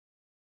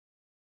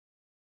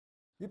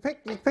You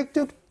picked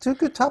two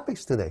good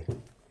topics today.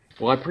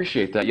 Well, I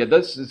appreciate that. Yeah,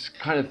 this is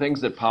kind of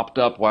things that popped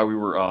up while we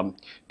were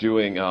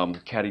doing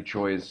Caddy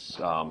Choi's.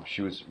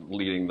 She was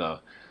leading the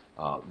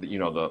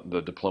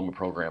diploma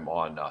program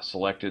on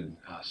selected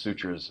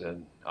sutras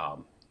in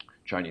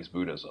Chinese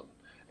Buddhism,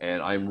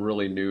 and I'm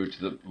really new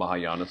to the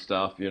Mahayana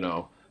stuff.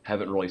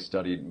 Haven't really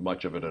studied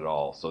much of it at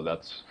all. So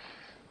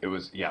it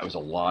was a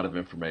lot of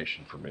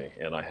information for me,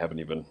 and I haven't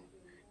even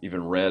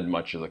read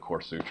much of the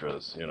core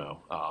sutras.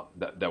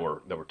 That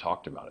were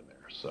talked about in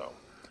there. So.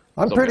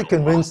 I'm So I'm pretty a lot.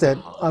 convinced that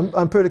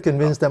I'm pretty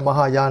convinced that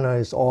Mahayana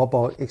is all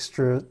about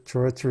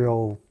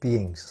extraterrestrial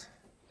beings.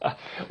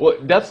 Well,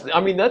 that's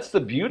the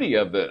beauty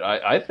of it,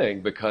 I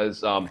think,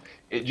 because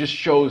it just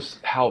shows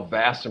how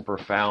vast and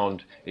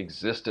profound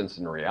existence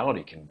and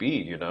reality can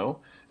be.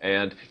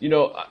 And,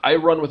 I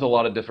run with a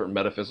lot of different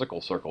metaphysical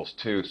circles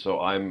too,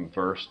 so I'm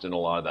versed in a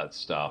lot of that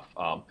stuff.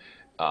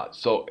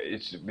 So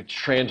it's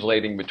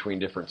translating between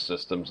different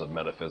systems of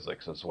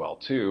metaphysics as well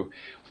too,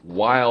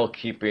 while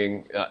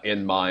keeping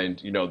in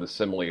mind, the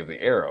simile of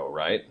the arrow,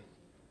 right?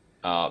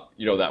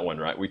 You know that one,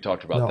 right? We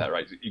talked about that, No,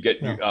 right? You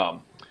get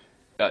no.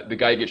 the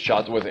guy gets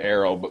shot with an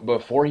arrow, but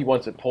before he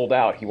wants it pulled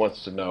out, he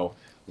wants to know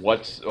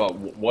what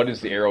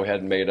is the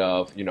arrowhead made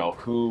of?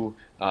 Who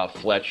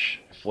fletched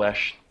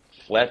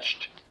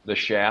the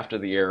shaft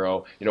of the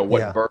arrow? What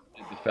Yeah, bird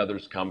did the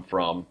feathers come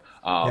from?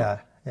 Um, yeah,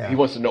 he yeah.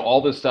 wants to know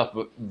all this stuff,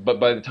 but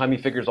by the time he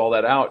figures all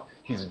that out,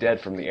 he's dead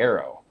from the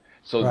arrow.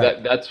 So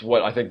Right. that's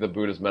what I think the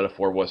Buddha's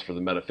metaphor was for the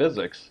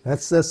metaphysics,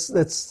 Let's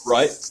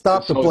right?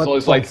 stop the So blood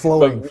it's from like, but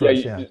flowing yeah,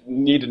 first. Yeah. you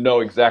need to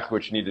know exactly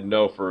what you need to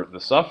know for the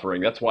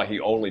suffering. That's why he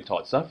only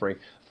taught suffering.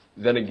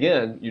 Then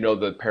again,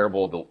 the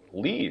parable of the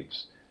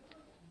leaves.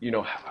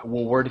 Well,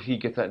 where did he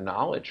get that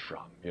knowledge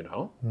from?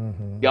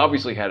 He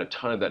obviously had a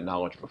ton of that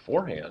knowledge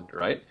beforehand,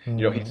 right?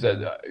 He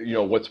said,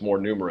 what's more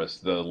numerous,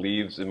 the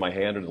leaves in my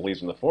hand or the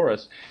leaves in the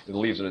forest? The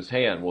leaves in his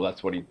hand. Well,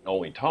 that's what he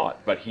only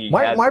taught. But he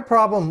My, had, my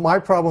problem my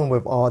problem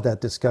with all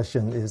that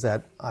discussion is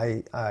that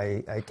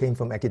I came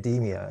from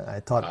academia.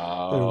 I taught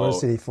oh,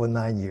 university for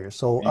 9 years,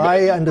 so I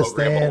you program a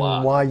understand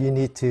lot. why you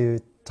need to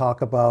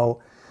talk about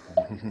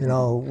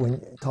when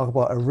you talk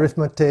about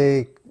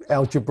arithmetic,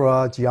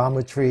 algebra,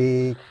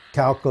 geometry,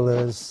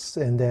 calculus,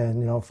 and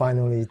then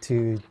finally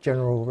to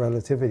general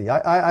relativity.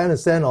 I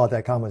understand all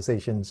that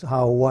conversations,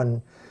 how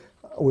one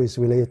is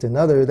related to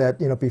another. That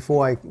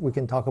before we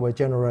can talk about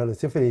general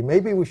relativity,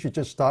 maybe we should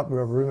just start with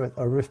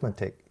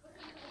arithmetic.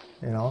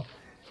 You know,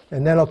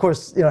 and then of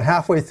course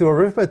halfway through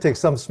arithmetic,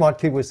 some smart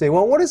kid would say,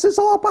 "Well, what is this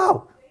all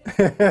about?"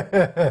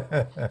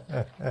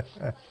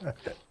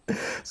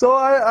 So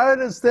I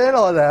understand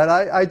all that.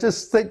 I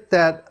just think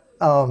that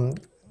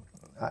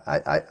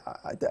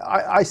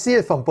I see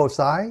it from both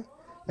sides,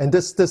 and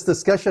this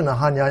discussion of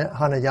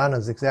Hanayana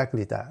is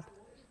exactly that.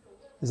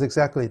 Is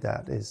exactly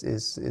that. Is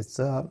it's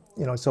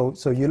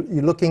so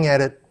you're looking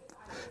at it.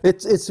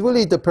 It's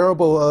really the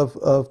parable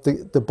of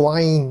the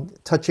blind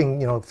touching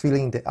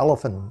feeling the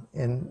elephant,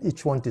 and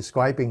each one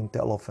describing the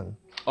elephant.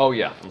 Oh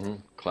yeah,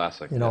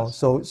 classic. Yes.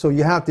 So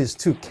you have these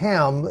two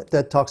cam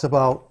that talks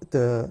about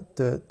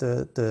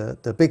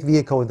the big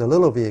vehicle and the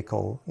little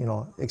vehicle,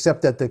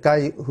 except that the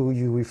guy who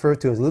you refer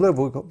to as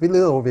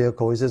little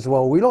vehicle, he says,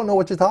 well, we don't know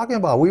what you're talking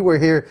about. We were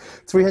here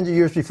 300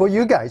 years before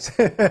you guys.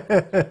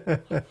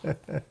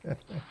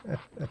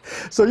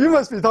 So you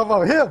must be talking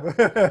about him.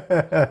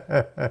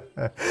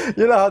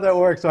 You know how that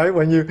works, right?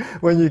 When you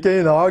get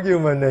in an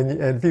argument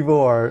and people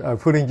are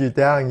putting you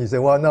down, you say,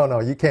 well,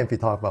 no, you can't be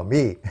talking about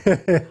me.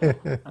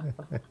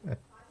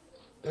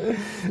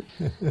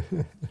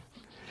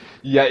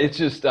 Yeah, it's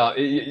just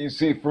you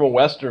see from a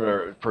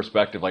Westerner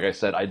perspective, like I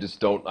said, I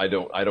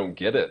don't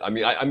get it. I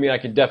mean, I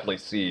can definitely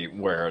see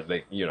where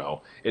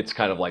it's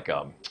kind of like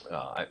a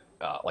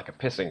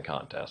pissing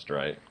contest,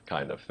 right?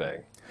 Kind of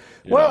thing,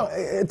 you Well, know.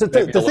 Maybe a the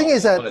thing little,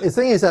 is that but the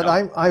thing is that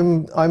yeah.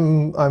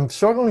 I'm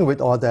struggling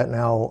with all that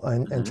now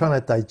and Hmm. trying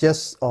to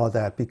digest all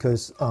that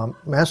because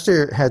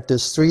Master had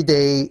this 3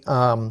 day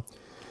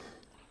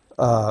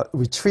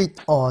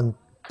retreat on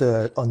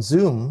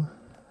Zoom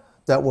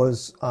that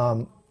was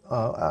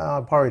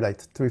probably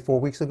like 3 4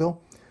 weeks ago.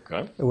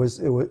 Okay. It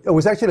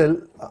was actually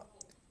a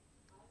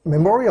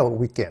Memorial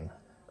Weekend,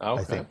 I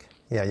Okay. think.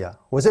 Yeah, yeah.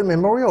 Was it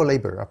Memorial or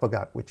Labor? I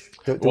forgot which.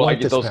 The Well, I one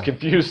get this those past.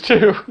 confused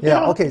too.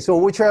 Yeah, Yeah. okay, so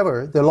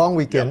whichever, the long Yep.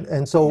 weekend.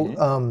 And so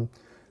Hmm.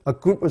 a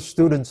group of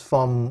students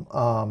from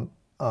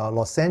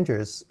Los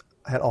Angeles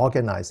had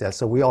organized that.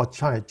 So we all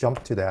trying to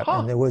jump to that. Huh.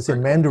 And it was Very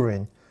in cool.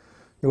 Mandarin.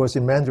 It was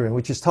in Mandarin,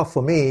 which is tough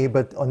for me.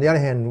 But on the other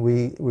hand,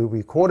 we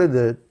recorded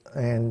it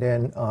and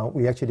then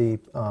we actually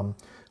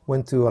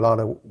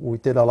we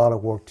did a lot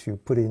of work to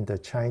put in the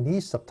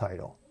Chinese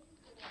subtitle.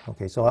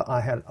 Okay, so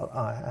I had a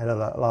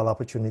lot of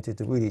opportunity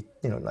to really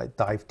like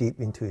dive deep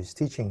into his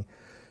teaching,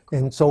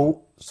 and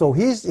so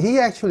he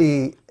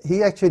actually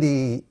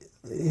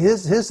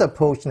his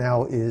approach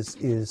now is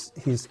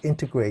he's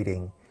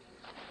integrating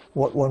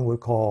what one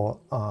would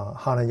call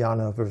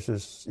Hanayana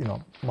versus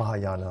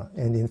Mahayana,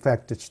 and in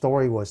fact the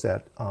story was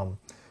that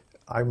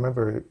I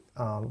remember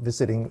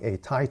visiting a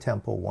Thai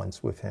temple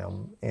once with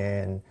him,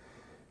 and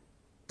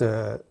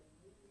the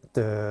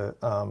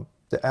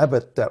the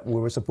abbot that we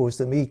were supposed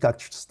to meet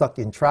got stuck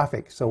in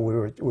traffic, so we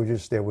were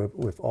just there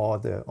with all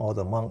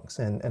the monks,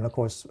 and of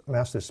course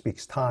Master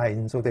speaks Thai,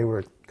 and so they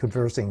were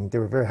conversing. They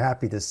were very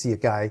happy to see a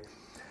guy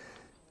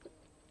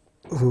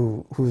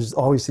who's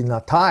obviously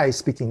not Thai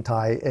speaking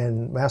Thai,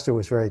 and Master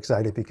was very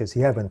excited because he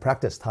hadn't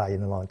practiced Thai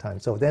in a long time.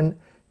 So then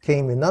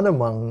came another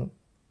monk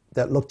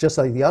that looked just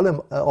like the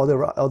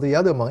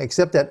other monk,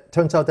 except that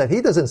turns out that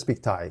he doesn't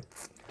speak Thai,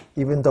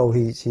 even though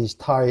he's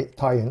Thai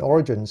in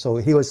origin. So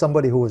he was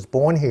somebody who was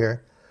born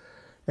here,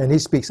 and he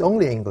speaks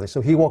only English.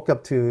 So he walked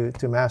up to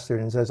Master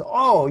and says,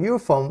 "Oh, you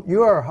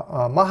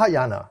are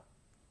Mahayana,"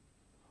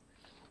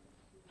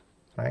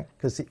 right?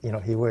 Because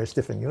he wears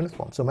different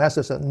uniforms. So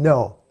Master said,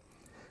 "No,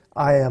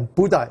 I am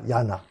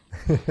Buddhayana."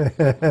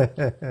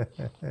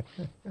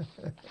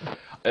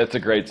 It's a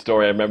great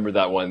story. I remember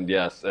that one.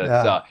 Yes,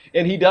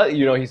 and he does.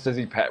 He says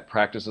he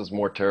practices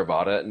more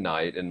Theravada at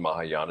night and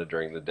Mahayana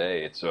during the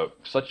day. It's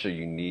such a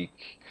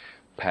unique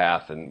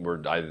path, and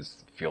I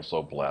just feel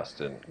so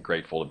blessed and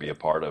grateful to be a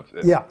part of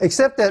it. Yeah,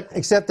 except that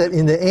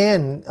in the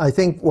end, I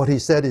think what he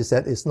said is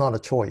that it's not a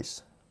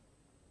choice.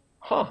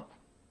 Huh?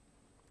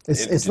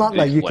 It's not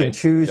like you can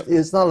choose. Yep.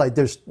 It's not like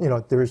there's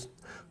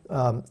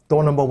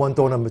door number 1,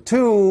 door number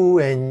 2,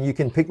 and you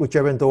can pick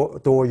whichever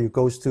door you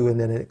goes to, and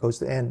then it goes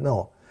to end.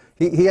 No,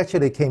 he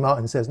actually came out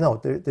and says, no,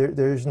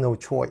 there is no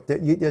choice.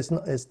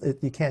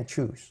 You can't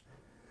choose.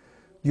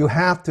 You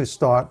have to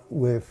start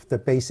with the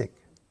basic.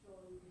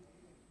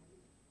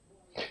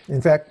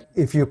 In fact,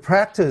 if you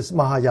practice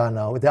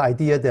Mahayana, the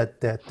idea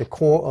that the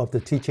core of the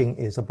teaching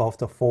is above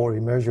the 4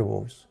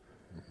 immeasurables,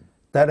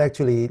 that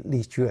actually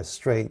leads you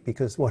astray,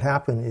 because what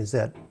happened is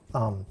that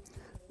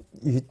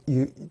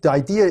the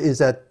idea is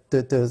that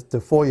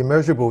the 4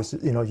 immeasurables,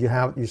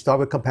 you start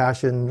with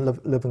compassion,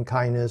 love and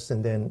kindness,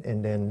 and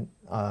then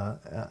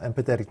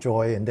empathetic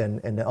joy, and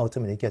then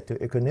ultimately get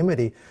to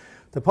equanimity.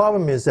 The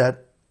problem is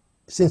that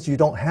since you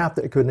don't have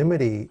the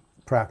equanimity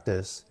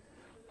practice,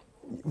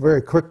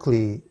 very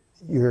quickly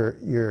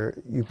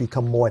you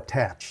become more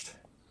attached.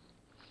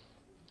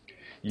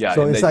 Yeah.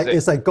 So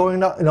it's like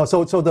going up. I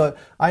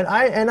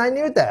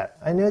knew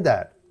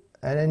that.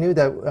 And I knew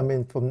that, I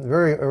mean, from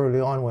very early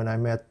on when I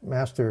met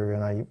Master,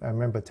 and I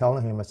remember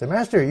telling him, I said,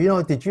 "Master,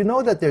 did you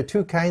know that there are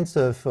 2 kinds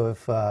of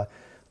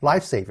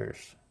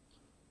lifesavers?"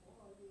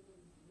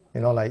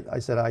 Like I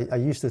said, I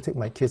used to take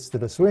my kids to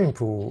the swimming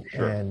pool,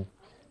 sure.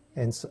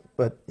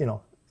 but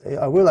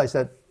I realized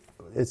that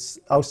it's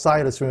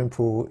outside the swimming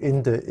pool,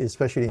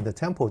 especially in the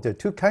temple, there are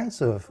 2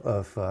 kinds of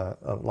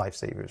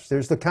lifesavers.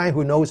 There's the kind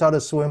who knows how to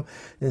swim,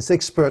 and is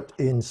expert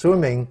in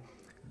swimming,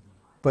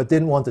 but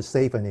didn't want to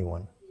save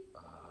anyone.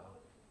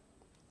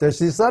 There's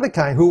this other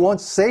kind who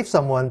wants to save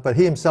someone, but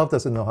he himself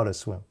doesn't know how to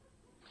swim.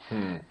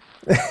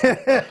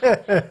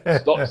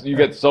 So you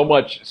get so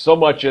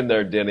much in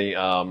there, Denny.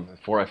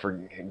 Before I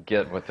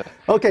forget what the.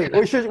 Okay,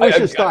 we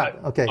should start.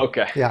 Okay.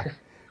 Okay. Yeah.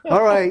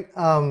 All right.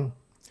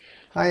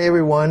 Hi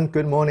everyone.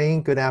 Good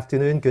morning. Good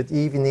afternoon. Good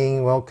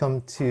evening.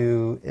 Welcome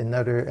to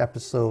another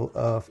episode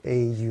of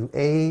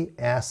AUA.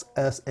 Ask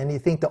Us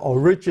Anything, the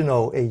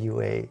original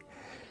AUA.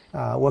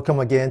 Welcome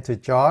again to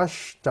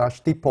Josh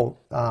Dippold,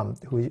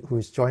 who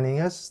is joining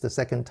us the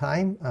second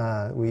time.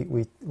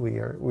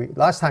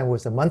 Last time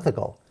was a month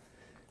ago,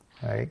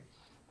 right?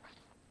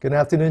 Good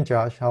afternoon,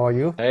 Josh. How are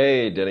you?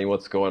 Hey, Denny.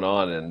 What's going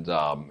on? And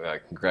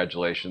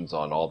congratulations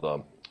on all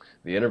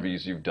the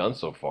interviews you've done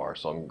so far.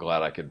 So I'm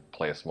glad I could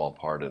play a small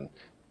part in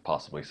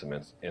possibly some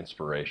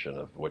inspiration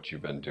of what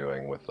you've been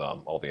doing with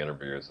all the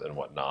interviews and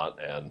whatnot.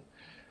 And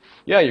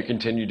yeah, your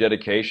continued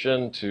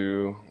dedication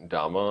to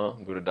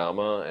Dhamma, Buddha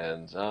Dhamma,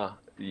 and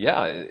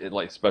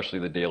especially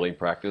the daily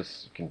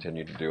practice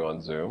continue to do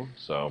on Zoom.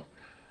 So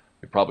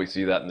you probably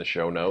see that in the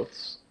show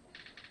notes.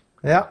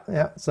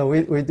 Yeah. So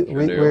we're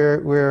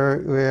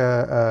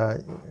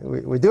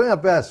doing our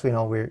best.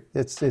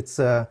 It's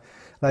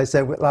like I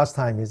said last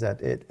time, is that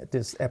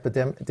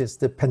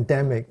the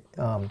pandemic,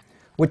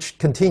 which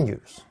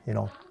continues.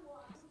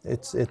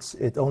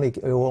 It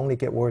will only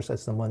get worse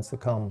as the months to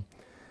come.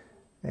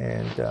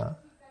 And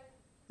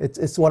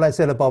it's what I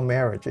said about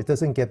marriage. It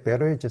doesn't get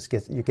better.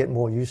 You get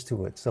more used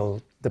to it. So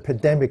the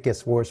pandemic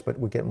gets worse, but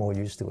we get more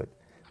used to it.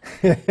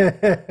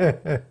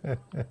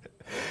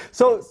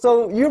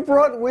 So you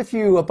brought with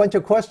you a bunch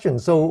of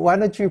questions. So why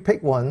don't you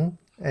pick one?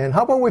 And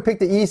how about we pick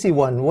the easy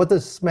one? What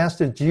does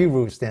Master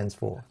Jiru stands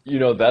for?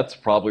 That's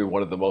probably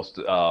one of the most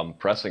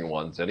pressing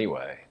ones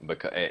anyway,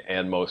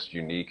 and most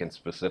unique and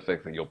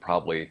specific that you'll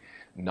probably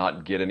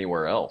not get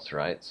anywhere else,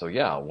 right? So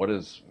yeah, what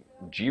does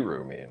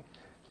Jiru mean?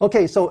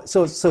 Okay, so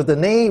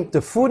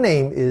the full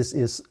name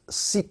is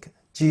Sikh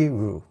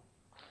Jiru,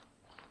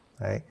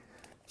 right?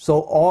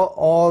 So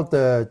all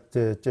the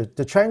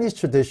Chinese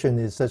tradition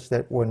is such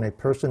that when a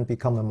person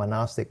becomes a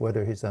monastic,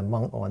 whether he's a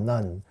monk or a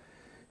nun,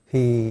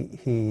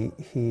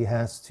 he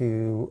has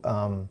to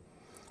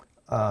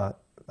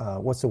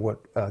what's the word?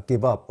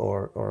 Give up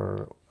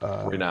or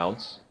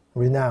Renounce.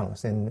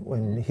 Renounce, and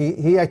when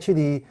he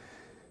actually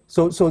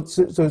So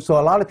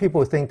a lot of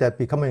people think that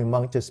becoming a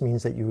monk just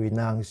means that you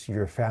renounce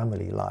your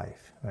family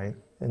life, right?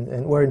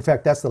 And where in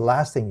fact that's the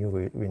last thing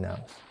you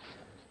renounce.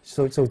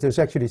 So there's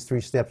actually 3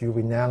 steps. You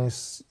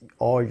renounce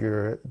all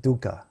your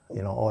dukkha,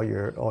 all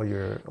your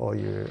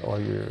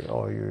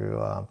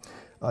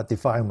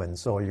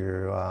defilements, all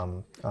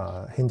your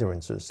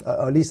hindrances.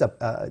 At least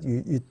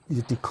you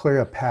declare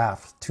a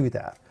path to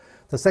that.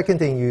 The second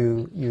thing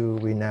you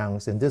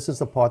renounce, and this is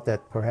the part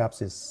that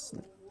perhaps is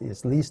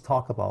least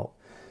talked about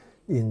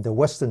in the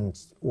Western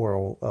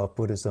world of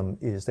Buddhism,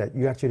 is that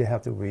you actually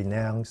have to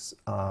renounce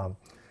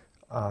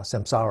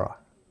samsara.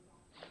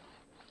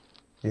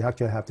 You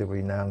actually have to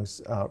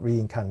renounce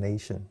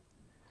reincarnation.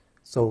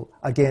 So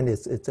again,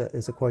 it's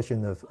a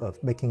question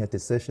of making a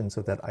decision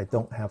so that I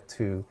don't have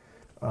to.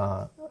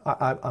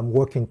 I'm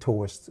working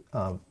towards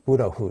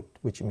Buddhahood,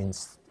 which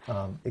means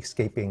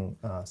escaping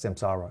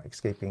samsara,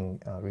 escaping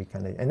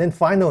reincarnation. And then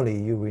finally,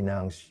 you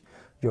renounce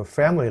your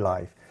family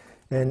life.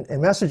 And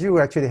Master Ju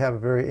actually have a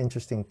very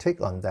interesting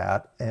take on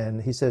that. And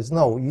he says,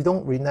 no, you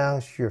don't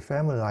renounce your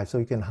family life so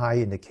you can hide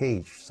in a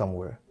cage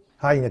somewhere,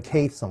 hide in a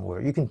cave somewhere.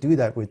 You can do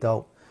that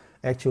without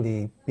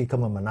actually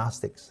become a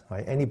monastic,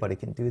 right? Anybody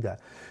can do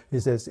that.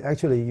 He says,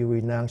 actually, you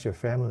renounce your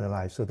family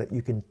life so that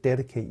you can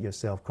dedicate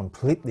yourself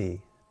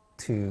completely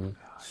to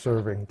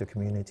serving the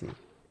community.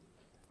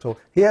 So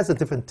he has a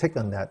different take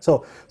on that.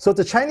 So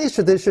the Chinese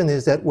tradition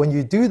is that when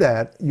you do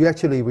that, you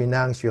actually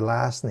renounce your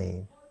last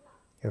name,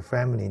 your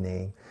family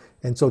name.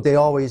 And so they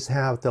always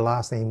have the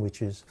last name,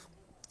 which is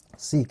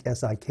Sik,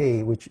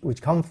 S-I-K,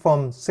 which comes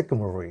from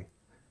Sycamore.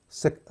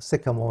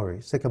 Sycamore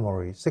is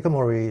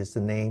the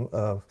name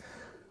of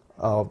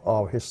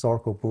our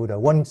historical Buddha.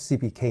 Once he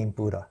became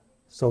Buddha.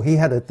 So he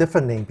had a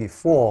different name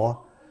before,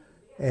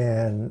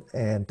 and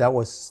that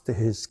was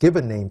his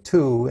given name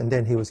too. And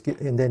then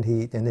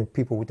then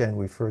people would then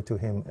refer to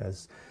him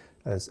as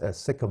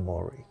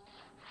Sycamore.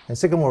 And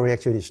Sycamore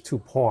actually is 2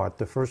 parts.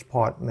 The first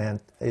part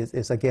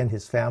is again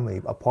his family,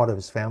 a part of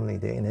his family,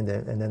 and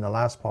then the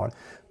last part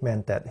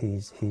meant that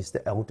he's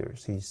the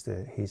elders. He's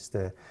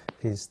the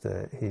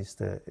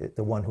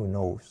one who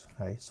knows,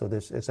 right? So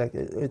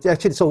it's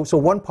actually so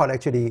one part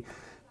actually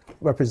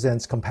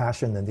represents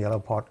compassion, and the other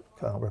part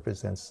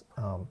represents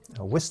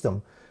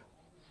wisdom.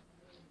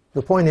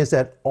 The point is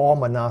that all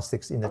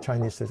monastics in the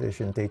Chinese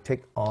tradition, they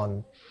take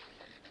on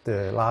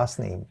the last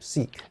name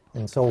Sik,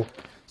 and so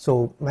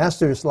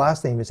Master's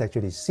last name is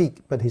actually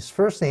Sik, but his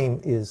first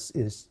name is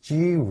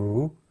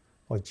Jiru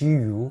or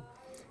Jiyu,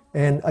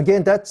 and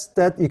again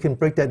that you can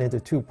break that into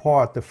 2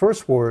 parts. The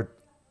first word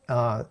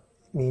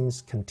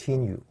means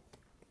continue.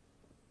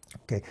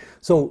 Okay,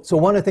 so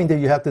one of the things that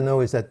you have to know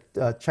is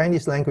that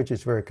Chinese language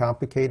is very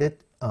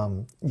complicated.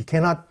 You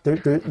cannot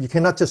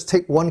just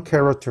take one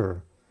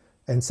character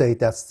and say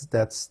that's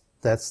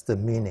the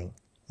meaning.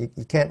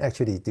 You can't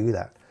actually do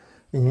that.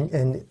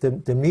 And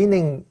the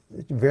meaning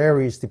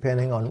varies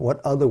depending on what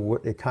other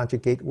word they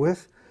conjugate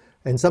with.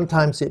 And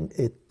sometimes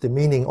the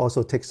meaning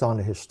also takes on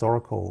a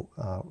historical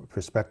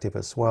perspective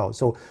as well.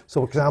 So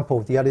for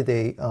example, the other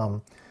day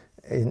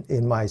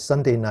in my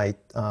Sunday night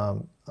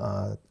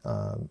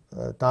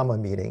Dharma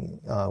meeting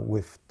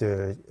with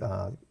the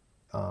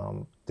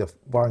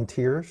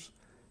volunteers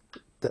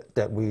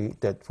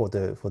that for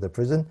the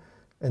prison,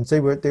 and they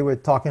were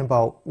talking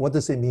about what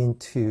does it mean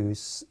to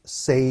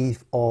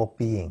save all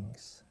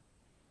beings.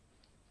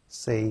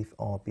 Save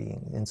all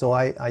beings. And so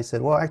I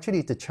said, well,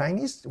 actually, the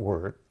Chinese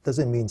word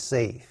doesn't mean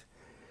save.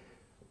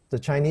 The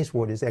Chinese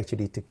word is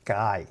actually to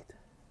guide.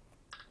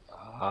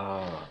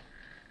 Ah.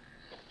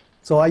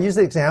 So I use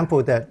the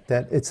example that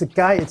it's a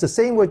guide. It's the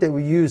same word that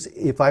we use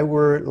if I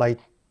were like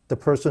the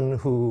person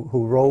who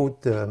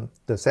rowed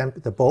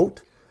the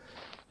boat,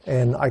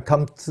 and I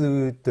come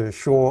to the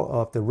shore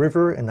of the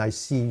river and I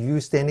see you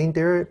standing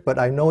there, but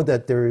I know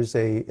that there is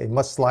a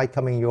mudslide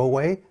coming your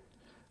way.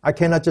 I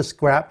cannot just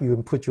grab you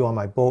and put you on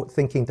my boat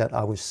thinking that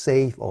I will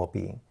save all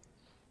being.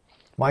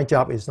 My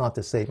job is not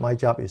to save. My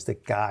job is to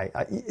guide.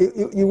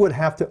 You would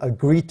have to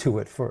agree to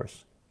it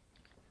first.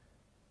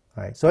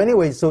 Right. So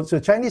anyway, so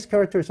Chinese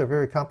characters are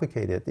very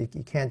complicated.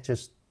 You can't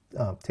just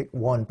take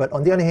one. But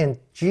on the other hand,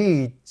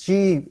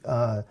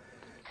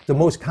 the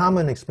most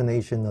common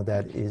explanation of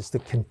that is the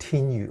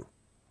continue.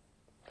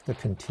 The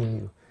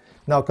continue.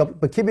 Now,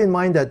 but keep in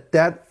mind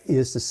that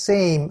is the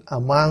same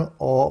among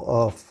all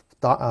of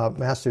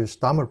Master's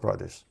Dharma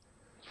brothers.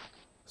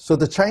 So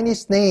the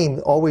Chinese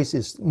name always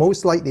is,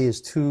 most likely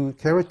is 2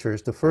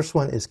 characters. The first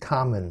one is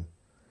common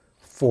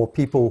for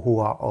people who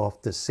are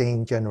of the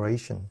same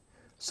generation.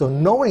 So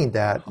knowing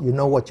that, you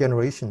know what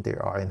generation they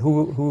are and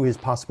who is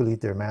possibly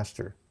their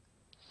master.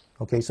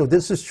 Okay, so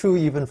this is true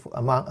even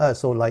among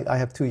us. So like I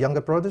have 2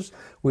 younger brothers,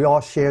 we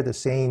all share the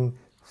same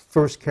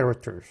first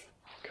characters.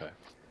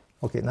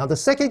 Okay, now the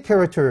second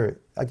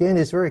character, again,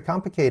 is very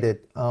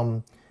complicated.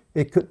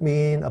 It could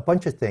mean a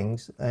bunch of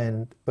things,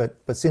 but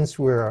since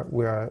we're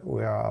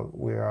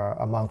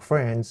among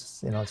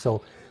friends,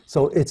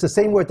 so it's the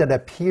same word that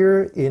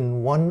appear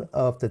in one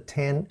of the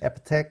 10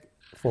 epithets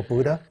for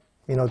Buddha.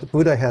 The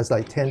Buddha has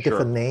like 10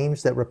 different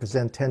names that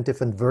represent 10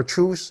 different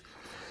virtues,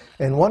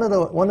 And one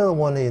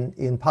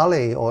in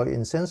Pali or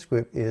in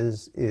Sanskrit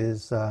is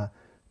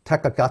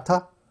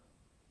Tathagata.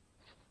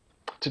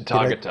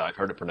 Tathagata, I've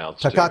heard it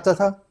pronounced too.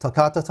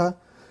 Tathagata.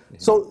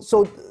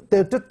 So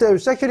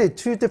there's actually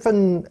two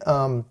different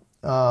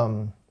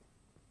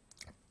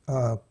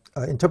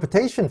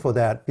interpretation for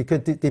that, because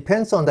it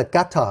depends on the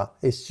gata.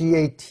 It's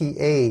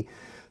Gata.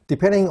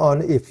 Depending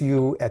on if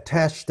you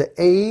attach the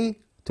A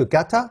to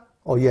gata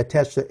or you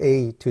attach the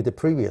A to the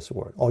previous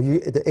word, or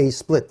the A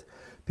split,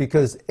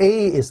 because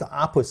A is the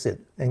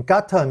opposite, and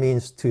gata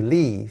means to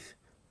leave.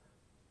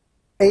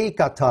 A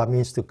gata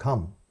means to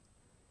come.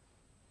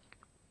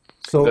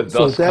 So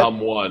thus that, come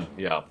one,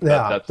 yeah.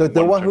 That's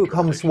the one who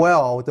comes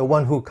well, the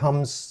one who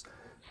comes,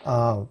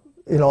 so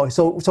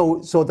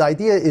the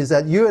idea is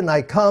that you and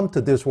I come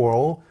to this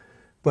world,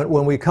 but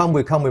when we come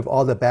with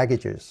all the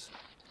baggages.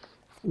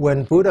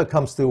 When Buddha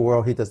comes to the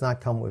world, he does not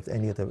come with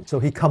any of them. So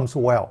he comes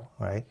well,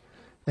 right?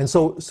 And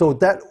so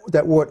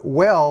that word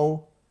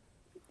well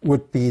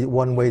would be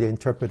one way to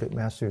interpret it,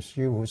 Master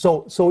Shivu.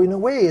 So in a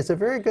way, it's a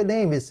very good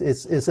name. It's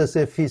as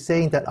if he's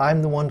saying that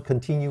I'm the one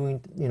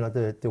continuing,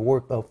 the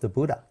work of the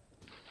Buddha.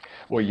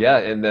 Well, yeah,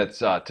 and that's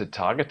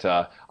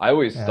Tathagata. I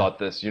always thought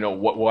this,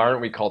 why aren't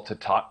we called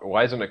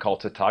why isn't it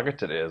called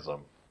Tathagataism?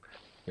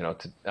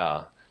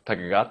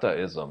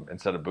 Tathagataism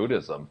instead of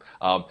Buddhism.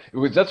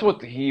 That's what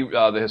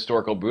the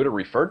historical Buddha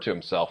referred to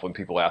himself when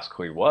people asked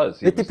who he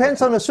was. It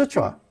depends on the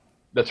sutra.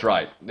 That's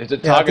right. It's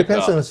it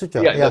depends on the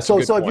sutra. Yeah. So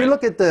if you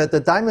look at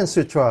the Diamond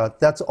Sutra,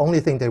 that's the only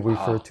thing they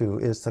refer to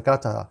is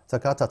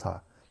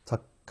Tathagata.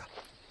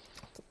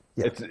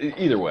 It's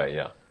either way,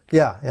 yeah.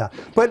 Yeah.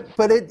 But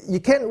you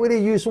can't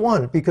really use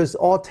one, because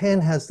all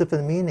 10 has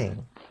different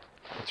meaning.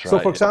 That's right. So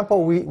for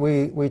example,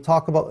 we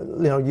talk about,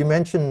 you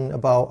mentioned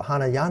about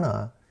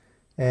Hanayana.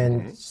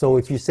 And so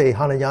if you say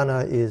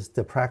Hanayana is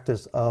the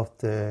practice of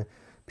the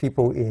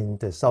people in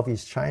the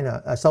Southeast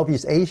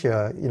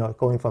Asia,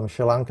 going from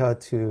Sri Lanka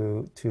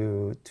to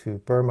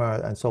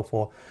Burma and so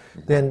forth,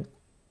 then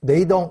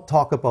they don't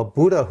talk about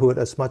Buddhahood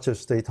as much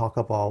as they talk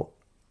about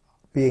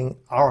being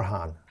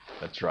Arhan.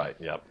 That's right,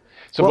 yep.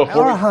 So well,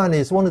 Arhan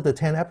is one of the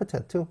 10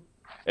 epithets too.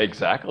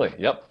 Exactly,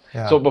 yep.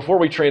 Yeah. So before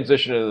we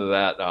transition into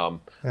that,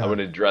 I'm going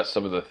to address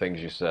some of the things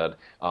you said.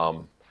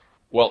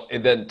 Well,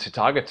 and then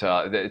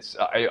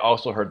Tathagata, I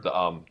also heard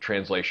the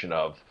translation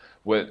of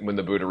when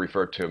the Buddha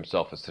referred to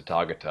himself as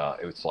Tathagata,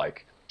 it was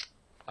like,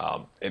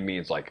 it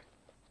means like,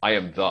 I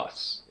am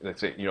thus. They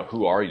say,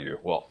 who are you?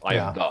 Well, I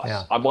am thus.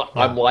 Yeah.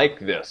 I'm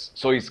like this.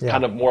 So he's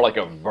kind of more like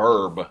a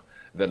verb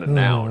than a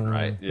noun,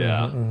 right?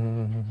 Yeah.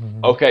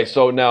 Okay,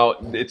 so now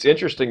it's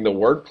interesting, the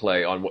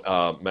wordplay on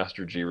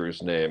Master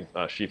Jiru's name,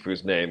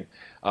 Shifu's name,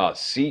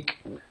 Sikh,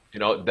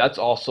 that's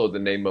also the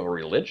name of a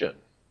religion.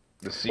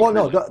 Well,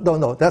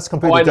 no, that's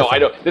completely different. I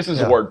know. This is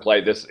a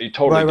wordplay. This is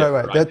totally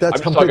different. Right. That's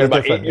I'm completely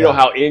talking about, different.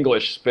 How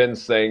English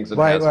spins things and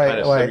has kind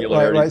of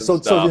similarities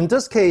and stuff. So in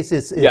this case,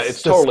 it's the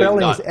totally spelling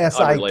not is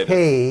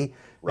S-I-K,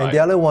 and the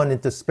other one,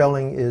 the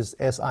spelling is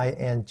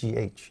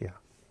S-I-N-G-H. Yeah.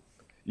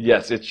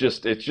 Yes, it's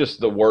just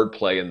the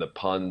wordplay and the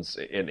puns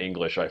in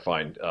English I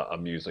find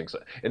amusing.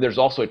 And there's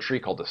also a tree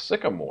called the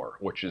sycamore,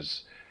 which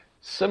is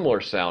similar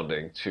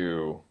sounding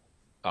to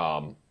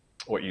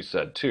what you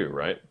said too,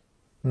 right?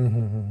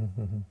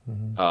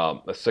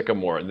 A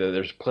sycamore, and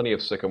there's plenty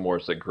of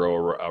sycamores that grow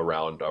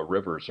around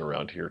rivers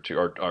around here too,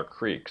 or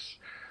creeks.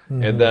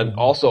 And then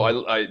also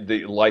I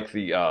like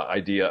the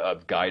idea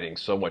of guiding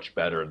so much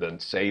better than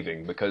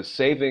saving, because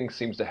saving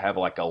seems to have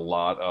like a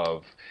lot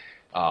of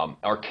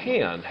or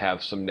can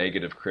have some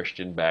negative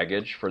Christian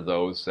baggage for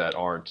those that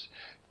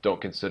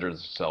don't consider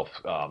themselves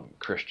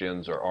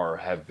Christians or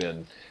have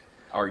been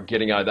are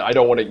getting out of that. I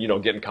don't want to,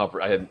 get in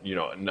comfort. I had,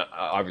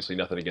 obviously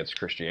nothing against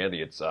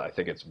Christianity. I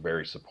think it's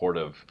very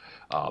supportive.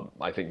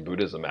 I think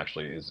Buddhism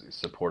actually is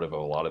supportive of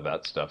a lot of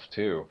that stuff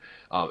too.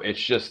 It's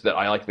just that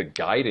I like the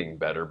guiding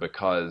better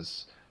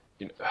because,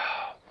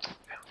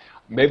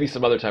 maybe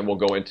some other time we'll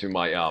go into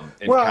my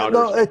encounters. Well,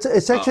 no,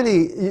 it's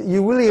actually,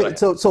 you really,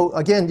 so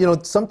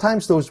again,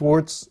 sometimes those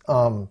words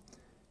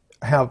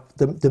have,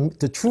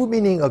 the true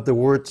meaning of the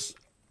words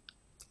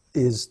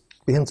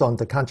depends on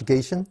the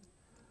conjugation.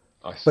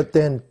 But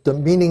then the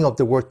meaning of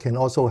the word can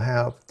also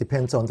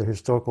depends on the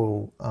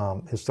historical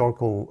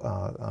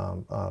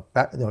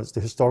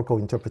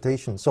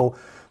interpretation. So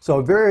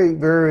a very,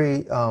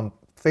 very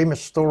famous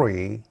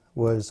story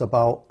was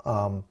about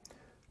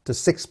the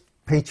sixth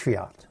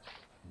patriarch.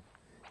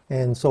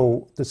 And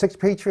so the sixth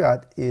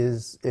patriarch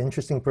is an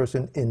interesting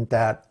person in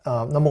that,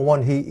 number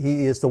one,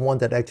 he is the one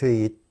that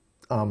actually,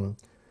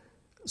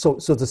 so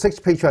the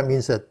sixth patriarch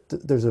means that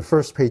there's a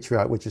first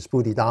patriarch, which is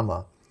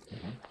Bodhidharma.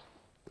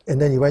 And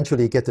then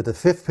eventually you get to the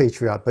fifth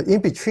patriarch, but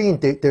in between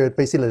they're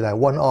basically like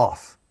one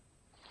off,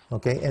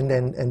 okay. And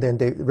then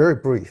they very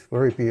brief,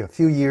 a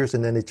few years,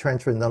 and then they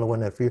transfer another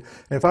one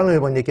and finally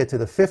when they get to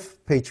the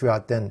fifth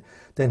patriarch, then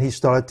he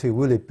started to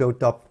really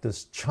build up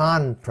this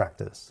Chan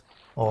practice,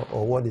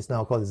 or what is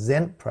now called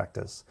Zen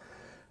practice,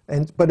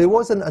 but it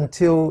wasn't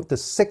until the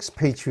sixth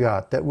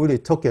patriarch that really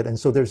took it. And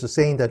so there's a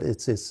saying that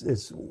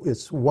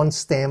it's one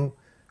stem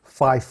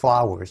 5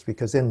 flowers,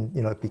 because then,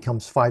 you know, it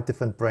becomes 5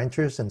 different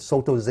branches, and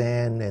Soto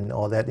Zen and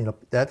all that, you know,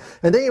 that.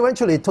 And then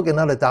eventually it took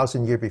another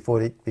 1,000 years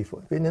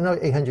another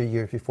 800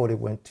 years before they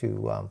went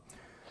to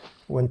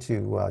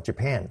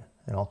Japan,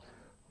 you know.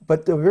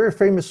 But the very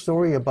famous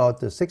story about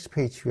the sixth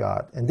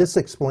patriarch, and this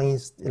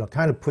explains, you know,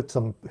 kind of put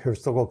some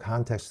historical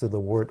context to the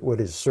word,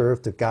 whether it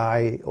served to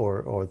guide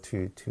or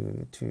to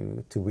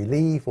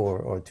relieve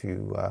or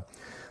to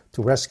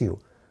rescue.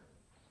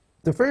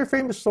 The very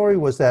famous story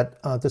was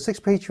that the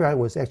sixth patriarch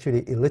was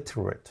actually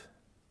illiterate.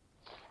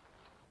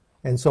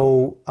 And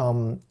so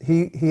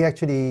he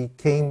actually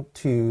came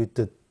to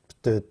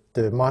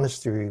the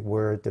monastery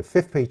where the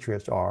fifth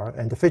patriarchs are,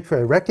 and the fifth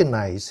patriarch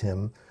recognized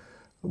him,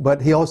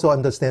 but he also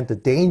understands the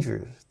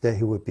dangers that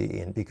he would be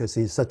in, because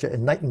he's such an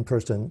enlightened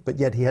person, but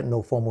yet he had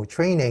no formal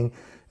training,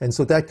 and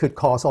so that could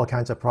cause all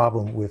kinds of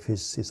problems with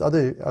his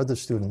other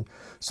student.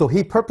 So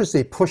he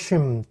purposely pushed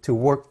him to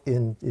work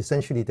in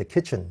essentially the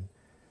kitchen.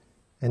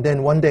 And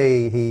then one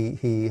day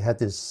he had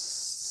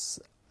this,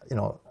 you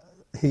know,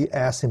 he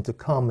asked him to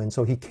come, and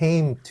so he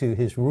came to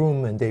his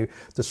room, and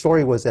the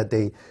story was that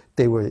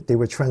they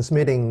were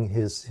transmitting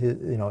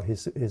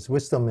his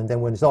wisdom, and then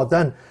when it's all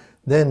done,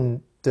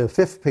 then the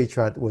fifth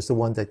patriarch was the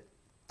one that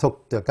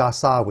took the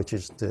gasa, which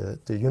is the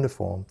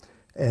uniform,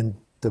 and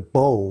the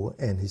bow,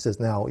 and he says,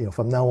 now, you know,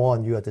 from now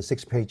on you are the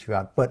sixth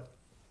patriarch, but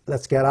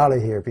let's get out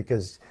of here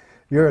because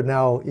you're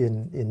now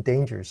in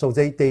danger. So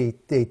they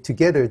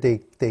together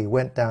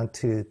went down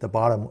to the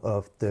bottom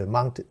of the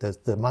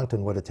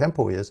mountain where the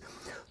temple is,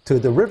 to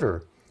the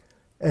river,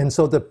 and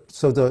so the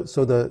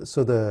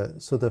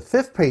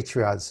fifth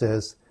patriarch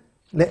says,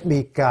 "Let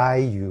me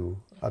guide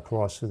you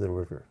across to the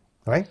river,"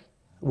 right?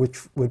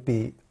 Which would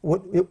be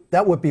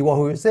that would be what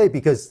we would say,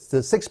 because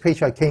the sixth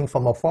patriarch came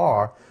from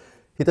afar.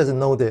 He doesn't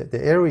know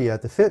the area.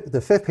 The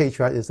fifth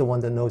patriarch is the one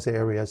that knows the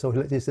area. So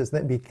he says,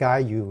 "Let me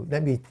guide you.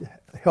 Let me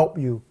help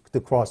you to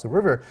cross the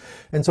river."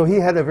 And so he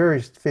had a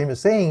very famous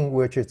saying,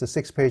 which is the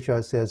sixth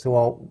patriarch says,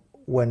 "Well,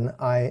 when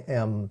I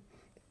am,"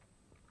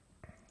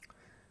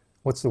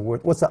 what's the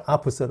word? What's the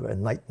opposite of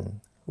enlightened?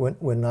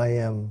 When I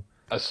am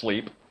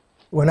asleep.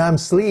 When I'm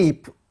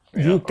asleep,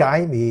 Yeah. you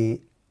guide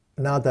me.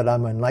 Now that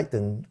I'm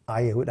enlightened,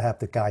 I would have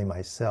to guide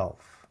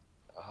myself.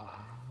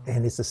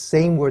 And it's the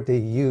same word they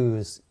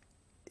use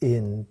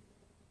in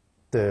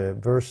the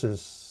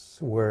verses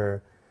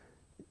where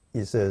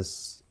he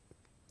says,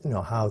 you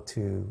know, how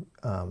to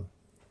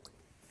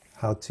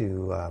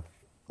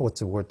what's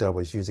the word that I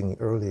was using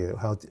earlier?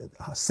 How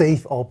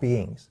save all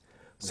beings.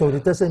 So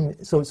it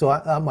doesn't. So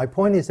my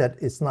point is that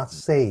it's not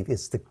save;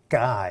 it's the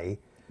guide.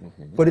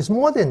 Mm-hmm. But it's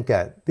more than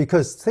that,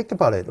 because think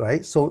about it,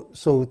 right? So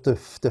the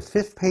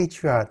fifth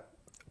patriarch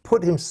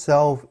put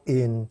himself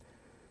in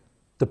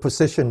the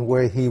position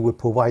where he would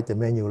provide the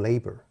manual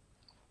labor.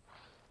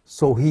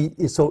 So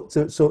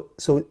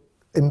so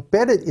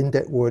embedded in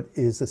that word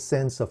is a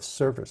sense of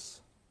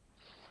service,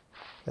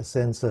 a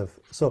sense of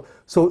so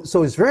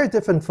it's very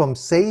different from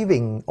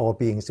saving all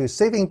beings. So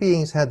saving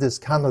beings had this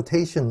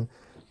connotation,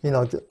 you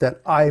know,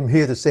 that I'm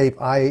here to save.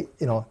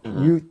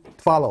 You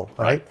follow,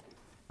 right?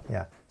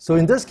 Yeah. So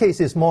in this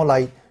case, it's more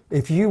like,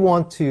 if you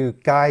want to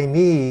guide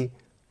me,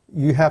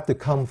 you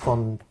would come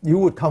from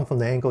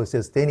the angle that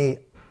says, Denny,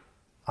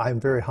 I'm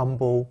very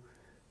humble.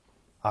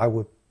 I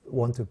would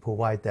want to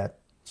provide that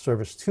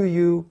service to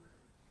you.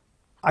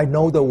 I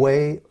know the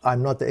way.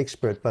 I'm not the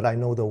expert, but I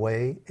know the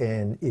way.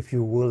 And if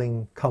you're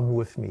willing, come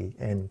with me,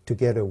 and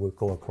together we'll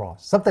go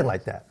across. Something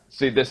like that.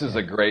 See, this is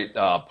a great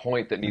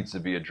point that needs to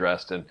be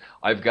addressed. And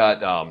I've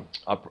got,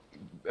 I'll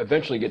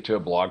eventually get to a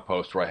blog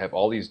post where I have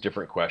all these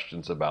different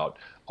questions about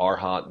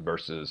Arhat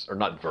versus, or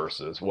not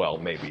versus, well,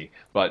 maybe,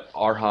 but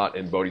Arhat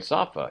and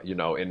Bodhisattva, you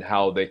know, and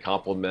how they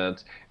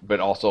complement,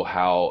 but also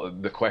how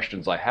the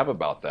questions I have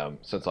about them,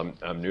 since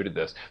I'm new to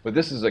this. But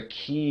this is a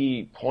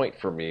key point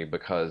for me,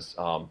 because,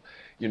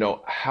 you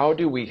know, how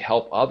do we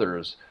help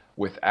others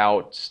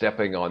without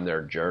stepping on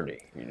their journey?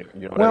 You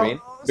know what I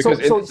mean? Because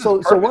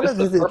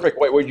the perfect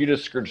way what you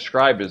just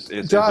described is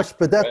Josh,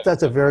 but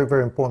that's a very,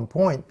 very important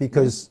point,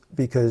 because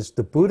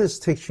the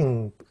Buddhist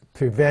teaching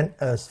prevent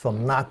us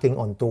from knocking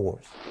on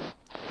doors.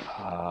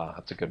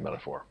 That's a good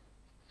metaphor.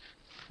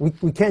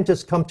 We can't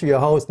just come to your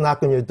house,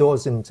 knock on your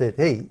doors, and say,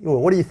 "Hey,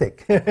 what do you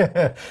think?"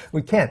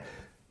 We can't.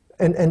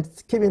 And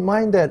keep in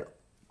mind that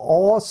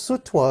all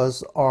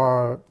sutras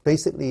are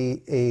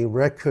basically a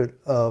record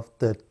of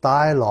the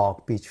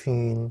dialogue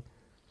between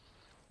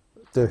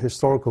the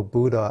historical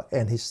Buddha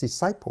and his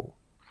disciple.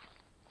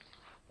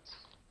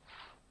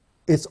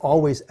 It's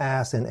always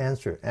ask and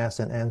answer,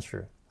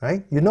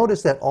 right? You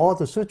notice that all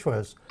the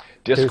sutras,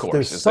 discourse,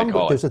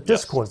 there's a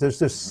discourse. Yes.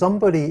 There's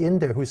somebody in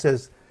there who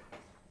says,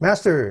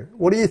 "Master,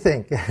 what do you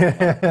think?"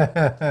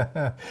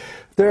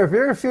 There are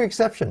very few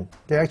exceptions.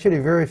 There are actually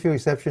very few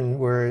exceptions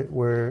where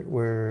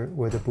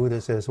the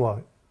Buddha says,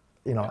 "Well,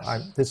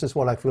 this is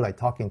what I feel like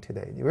talking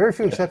today." Very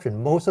few exceptions.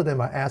 Most of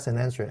them are ask and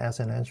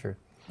answer.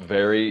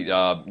 very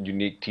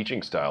unique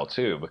teaching style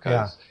too, Yeah,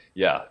 because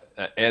yeah,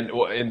 and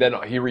then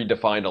he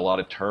redefined a lot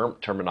of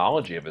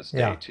terminology of his day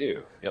yeah.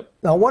 too. Yep.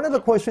 Now, one of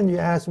the questions you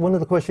asked, one of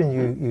the questions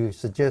you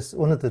suggest,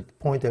 one of the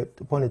point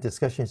of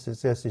discussion you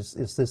suggest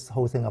is this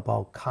whole thing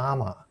about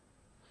karma.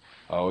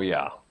 Oh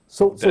yeah.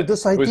 So That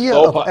this it was idea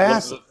so. of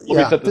ask, Let me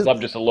yeah, set this up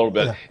just a little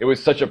bit. yeah, It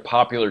was such a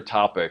popular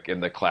topic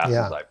in the classes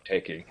yeah, I'm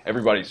taking.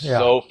 Everybody's yeah,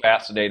 so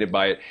fascinated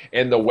by it,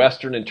 and the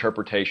Western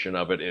interpretation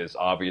of it is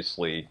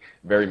obviously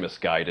very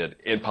misguided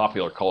in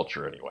popular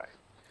culture anyway.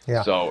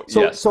 yeah. So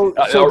So yes, so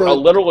so a the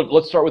literal.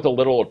 Let's start with a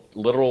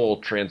literal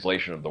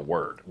translation of the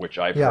word, which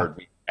I've yeah. heard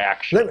means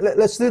action.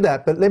 Let's do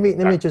that, but let me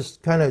Act-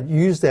 just kind of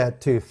use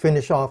that to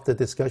finish off the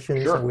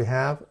discussions Sure. we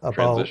have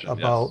Transition. Yes.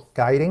 about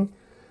guiding.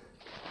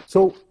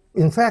 So,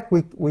 in fact,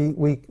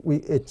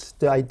 it's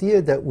the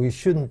idea that we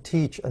shouldn't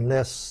teach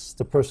unless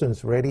the person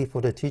is ready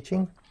for the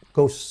teaching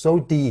goes so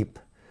deep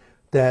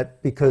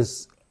that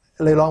because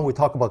later on we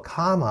talk about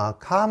karma.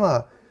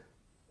 Karma,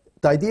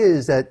 the idea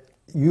is that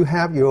you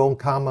have your own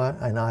karma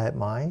and I have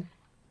mine.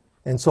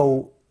 And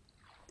so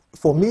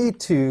for me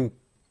to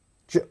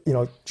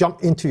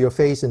jump into your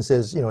face and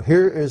says,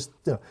 here is,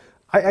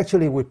 I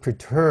actually would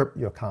perturb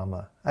your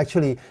karma.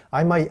 Actually,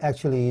 I might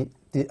actually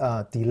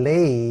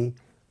delay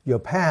your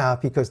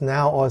path because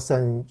now all of a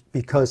sudden,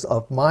 because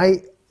of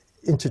my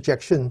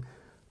interjection,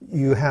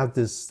 you have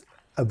this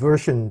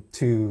aversion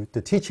to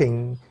the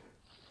teaching.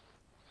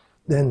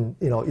 Then,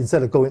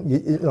 instead of going,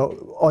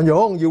 on your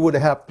own, you would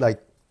have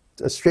like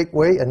a straight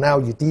way, and now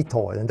you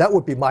detour, and that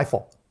would be my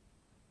fault.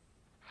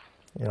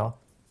 You know.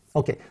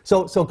 Okay,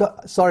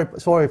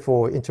 sorry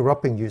for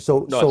interrupting you.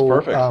 No, it's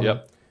perfect.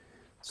 Yep.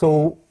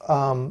 So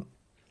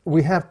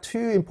we have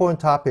two important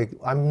topics.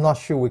 I'm not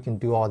sure we can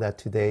do all that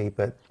today,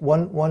 but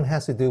one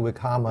has to do with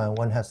karma and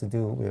one has to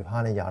do with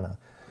Hinayana.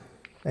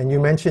 And you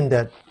mentioned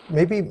that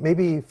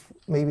maybe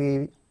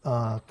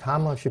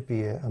karma should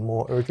be a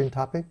more urgent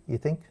topic. You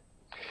think?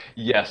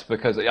 Yes,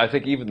 because I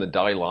think even the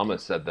Dalai Lama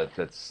said that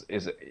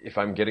if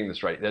I'm getting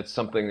this right, that's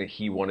something that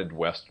he wanted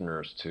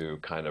Westerners to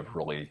kind of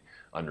really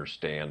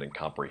understand and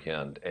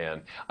comprehend.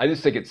 And I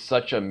just think it's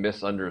such a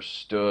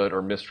misunderstood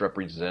or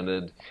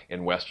misrepresented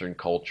in Western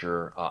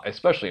culture,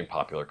 especially in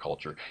popular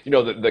culture.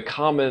 The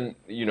common,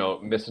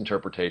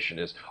 misinterpretation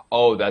is,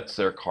 oh, that's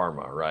their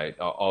karma, right?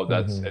 Oh,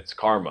 Mm-hmm. it's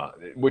karma,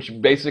 which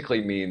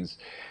basically means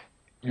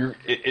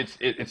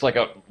it's like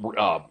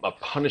a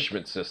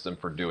punishment system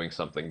for doing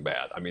something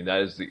bad. I mean,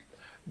 that is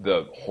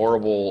the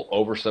horrible,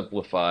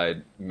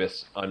 oversimplified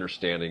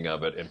misunderstanding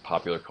of it in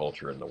popular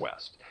culture in the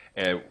West,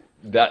 and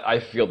that I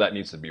feel that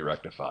needs to be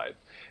rectified.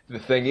 The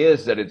thing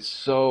is that it's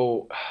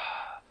so,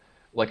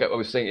 like I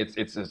was saying,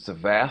 it's a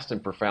vast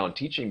and profound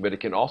teaching, but it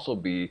can also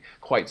be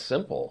quite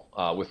simple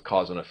with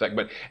cause and effect.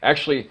 But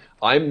actually,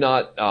 I'm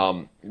not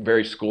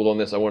very schooled on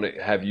this. I want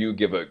to have you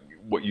give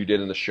what you did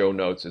in the show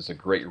notes is a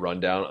great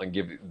rundown and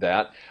give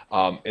that.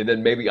 And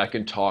then maybe I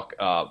can talk,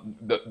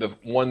 the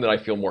one that I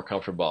feel more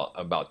comfortable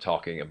about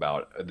talking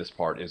about this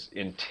part is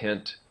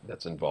intent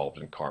that's involved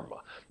in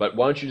karma. But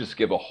why don't you just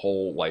give a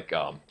whole, like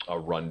a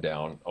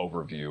rundown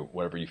overview,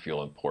 whatever you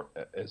feel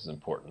is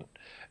important.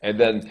 And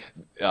then,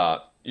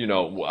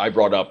 I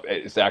brought up,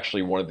 it's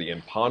actually one of the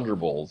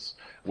imponderables,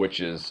 which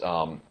is,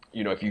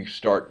 if you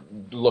start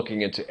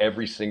looking into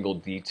every single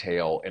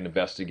detail and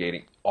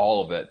investigating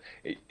all of it,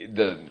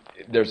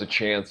 there's a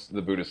chance,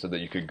 the Buddha said, that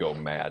you could go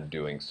mad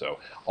doing so.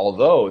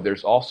 Although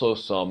there's also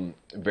some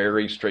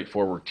very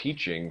straightforward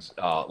teachings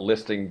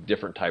listing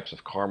different types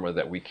of karma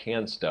that we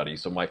can study.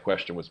 So my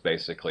question was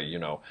basically,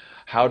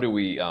 how do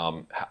we,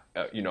 how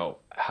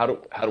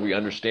do we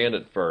understand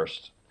it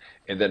first,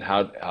 and then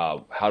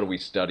how do we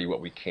study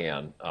what we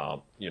can,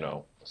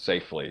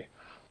 safely.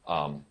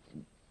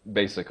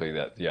 Basically,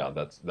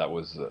 that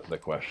was the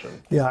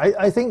question. Yeah,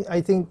 I think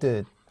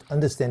that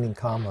understanding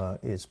karma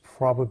is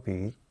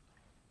probably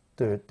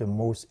the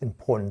most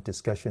important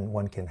discussion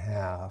one can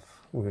have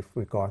with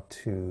regard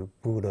to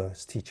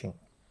Buddha's teaching.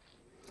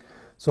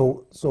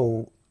 So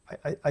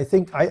I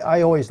think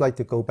I always like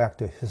to go back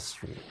to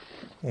history,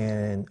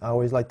 and I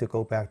always like to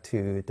go back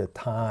to the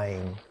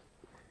time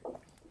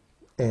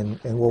and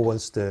what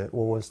was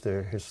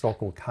the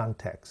historical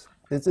context.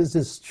 This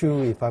is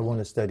true if I want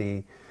to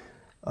study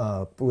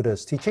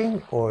Buddha's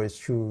teaching, or it's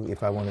true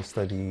if I want to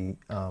study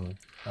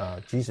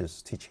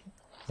Jesus' teaching.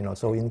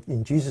 So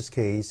in Jesus'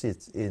 case,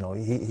 it's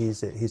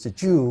he's a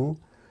Jew,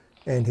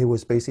 and he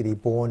was basically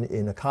born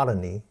in a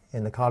colony,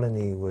 and the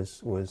colony was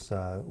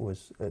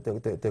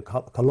the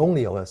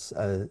colonialists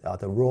are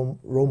the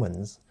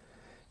Romans,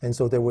 and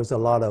so there was a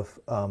lot of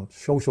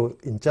social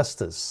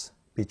injustice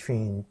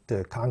between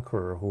the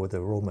conqueror, who were the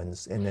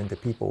Romans, and then the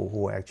people who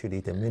were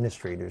actually the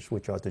administrators,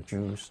 which are the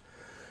Jews,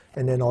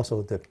 and then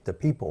also the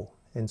people.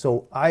 And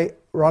so I,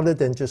 rather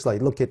than just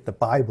like look at the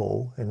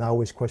Bible, and I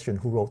always question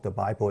who wrote the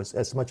Bible,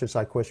 as much as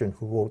I question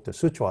who wrote the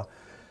Sutra,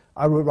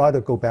 I would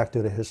rather go back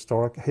to the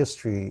historic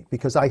history,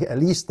 because at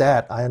least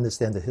that I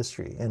understand the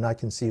history, and I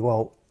can see,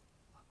 well,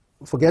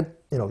 forget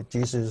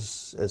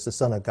Jesus as the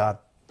Son of God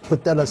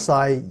put that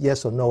aside,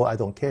 yes or no, I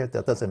don't care,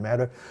 that doesn't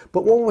matter.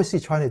 But what was he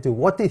trying to do?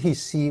 What did he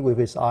see with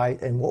his eye,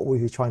 and what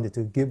was he trying to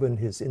do given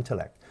his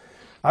intellect?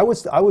 I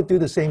would do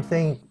the same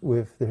thing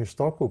with the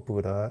historical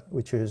Buddha,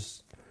 which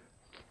is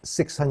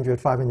 600,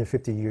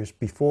 550 years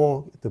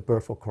before the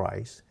birth of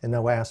Christ. And I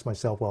would ask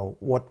myself, well,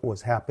 what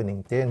was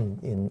happening then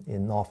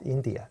in North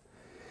India?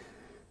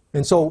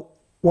 And so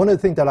one of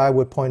the things that I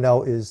would point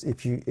out is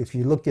if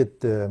you look at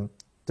the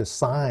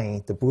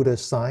sign, the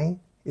Buddha's sign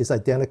is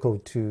identical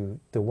to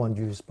the one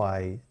used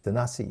by the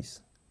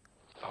Nazis.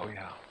 Oh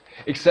yeah.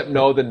 Except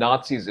no, the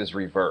Nazis is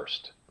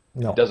reversed.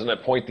 No. Doesn't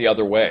it point the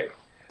other way?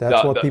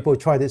 That's what people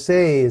try to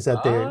say, is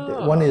that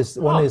one is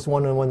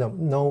one and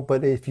one. No,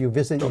 but if you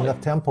visit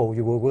enough temple,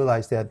 you will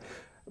realize that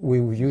we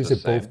use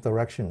it both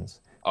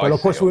directions. Oh, but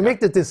of course, we make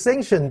the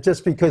distinction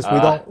just because we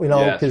don't,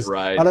 yes,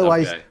 right,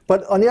 otherwise. okay.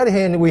 But on the other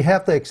hand, we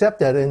have to accept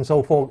that. And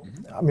so for,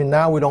 I mean,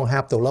 now we don't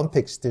have the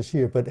Olympics this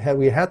year, but had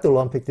we had the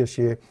Olympic this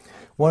year,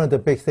 one of the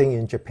big things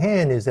in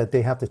Japan is that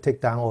they have to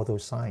take down all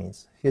those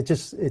signs.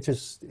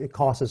 It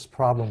causes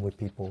problem with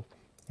people.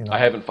 I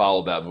haven't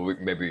followed that,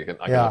 but maybe I can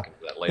look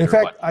into that later. In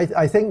fact,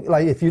 I think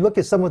like if you look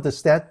at some of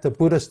the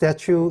Buddha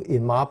statue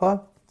in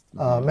Maba,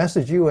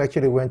 Master Ju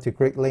actually went to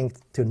great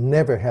length to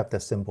never have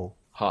that symbol.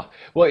 Huh.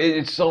 Well,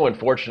 it's so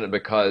unfortunate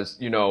because,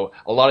 a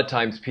lot of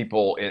times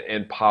people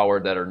in power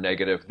that are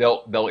negative,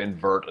 they'll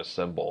invert a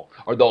symbol,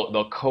 or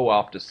they'll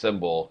co-opt a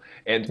symbol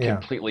and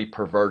completely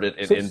pervert it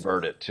and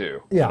invert it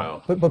too. Yeah,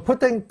 but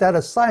putting that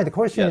aside, the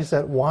question is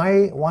that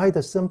why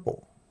the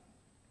symbol?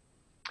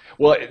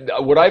 Well,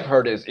 what I've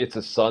heard is it's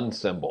a sun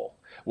symbol,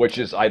 which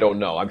is, I don't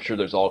know. I'm sure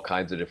there's all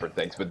kinds of different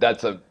things, but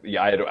that's I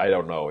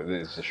don't know.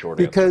 It's a short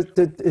answer. Because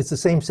it's the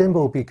same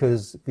symbol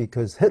because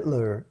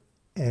Hitler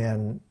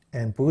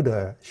and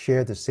Buddha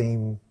share the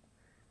same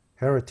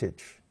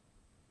heritage.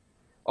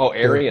 Oh,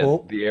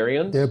 the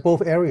Aryans? They're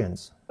both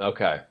Aryans.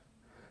 Okay.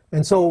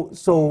 And so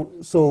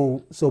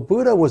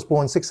Buddha was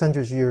born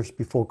 600 years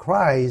before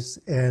Christ,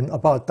 and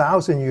about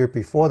 1,000 years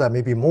before that,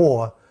 maybe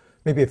more,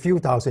 maybe a few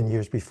thousand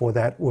years before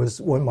that,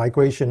 was one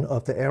migration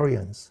of the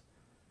Aryans.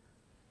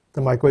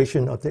 The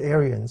migration of the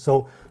Aryans.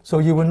 So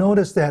you will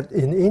notice that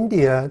in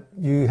India,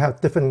 you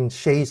have different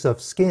shades of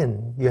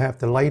skin. You have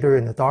the lighter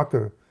and the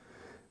darker.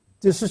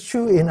 This is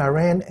true in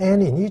Iran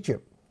and in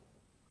Egypt.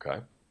 Okay.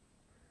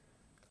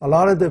 A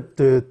lot of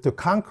the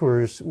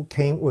conquerors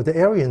came with the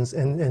Aryans,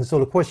 and so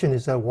the question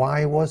is that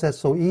why was that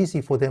so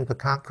easy for them to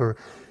conquer?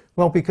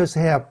 Well, because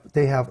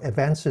they have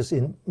advances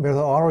in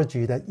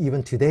methodology that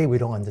even today we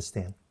don't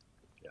understand.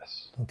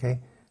 Yes. Okay,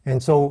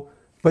 and so,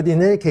 but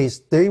in any case,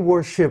 they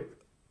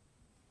worship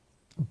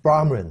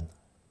Brahman,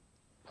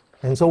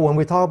 and so when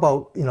we talk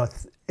about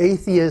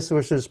atheists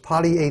versus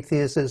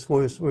polyatheists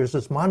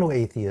versus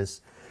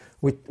monoatheists,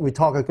 we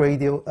talk a great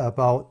deal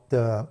about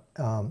the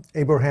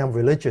Abraham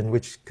religion,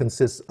 which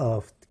consists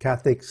of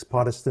Catholics,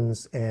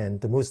 Protestants, and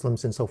the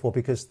Muslims and so forth,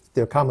 because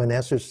their common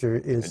ancestor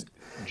is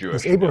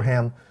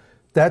Abraham.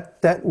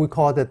 That we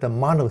call that the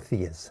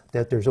monotheist,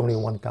 that there's only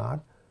one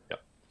God.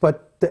 Yep.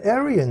 But the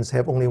Aryans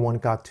have only one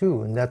God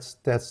too, and that's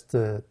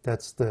the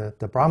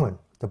Brahman,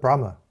 the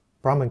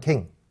Brahman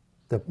king,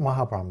 the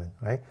Mahabrahman,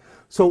 right?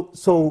 So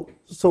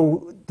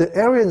the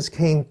Aryans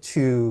came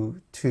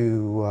to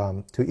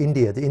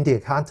India, the India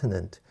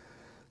continent,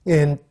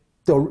 and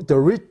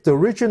the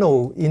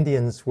original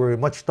Indians were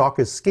much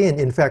darker skinned.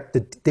 In fact,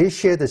 they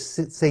share the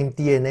same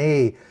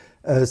DNA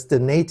as the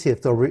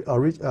native, the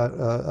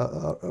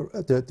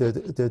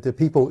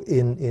people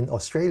in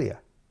Australia,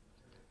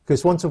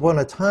 because once upon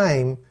a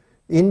time,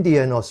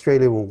 India and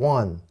Australia were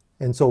one,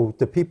 and so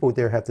the people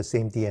there have the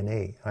same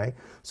DNA, right?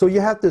 So you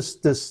have this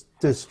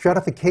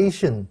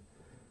stratification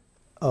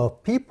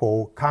of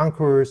people,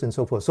 conquerors, and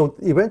so forth. So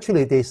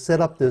eventually they set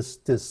up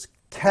this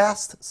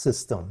caste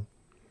system.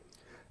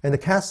 And the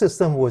caste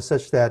system was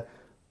such that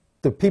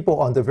the people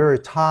on the very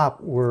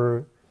top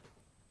were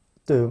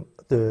the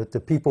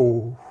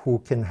people who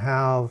can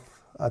have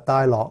a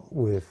dialogue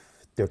with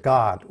their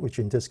God, which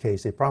in this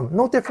case is Brahman.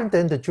 No different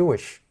than the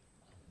Jewish.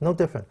 No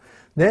different.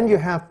 Then you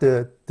have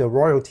the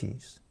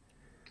royalties.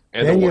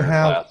 And then the you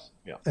have class.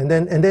 Yeah. and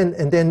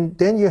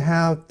then you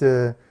have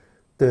the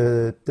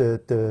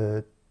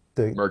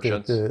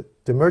merchants.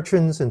 The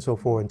merchants and so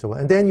forth and so on.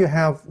 And then you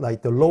have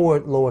like the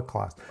lower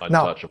class.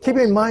 Now, keep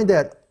in mind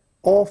that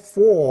all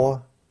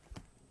four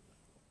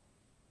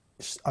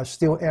are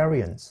still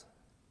Aryans.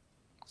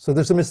 So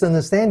there's a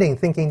misunderstanding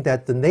thinking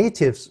that the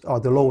natives are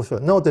the lowest.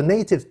 No, the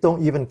natives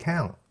don't even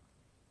count.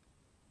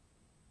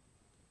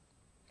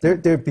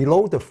 They're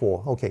below the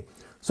four. Okay.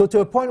 So to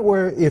a point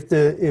where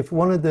if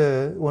one of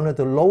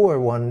the lower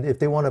one, if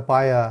they want to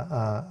buy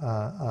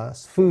a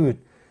food,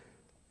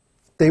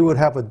 they would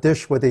have a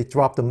dish where they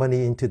drop the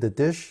money into the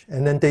dish,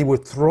 and then they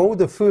would throw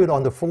the food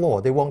on the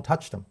floor. They won't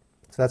touch them.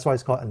 So that's why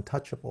it's called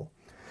untouchable.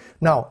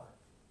 Now,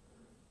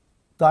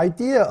 the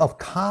idea of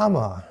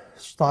karma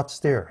starts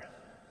there.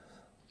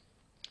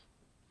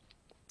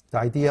 The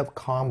idea of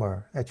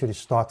karma actually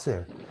starts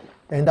there.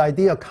 And the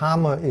idea of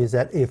karma is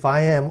that if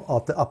I am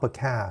of the upper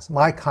caste,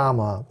 my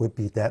karma would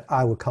be that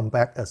I will come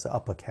back as the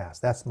upper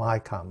caste. That's my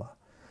karma.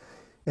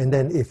 And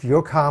then if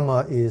your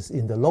karma is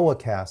in the lower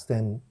caste,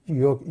 then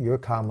your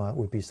karma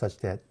would be such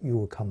that you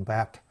will come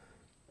back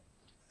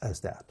as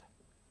that.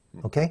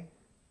 Okay?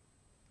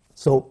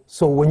 So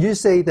when you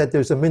say that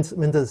there's a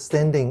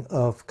misunderstanding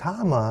of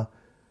karma,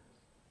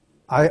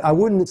 I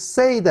wouldn't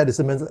say that it's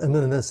a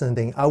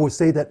misunderstanding. I would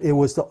say that it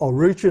was the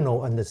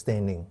original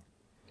understanding.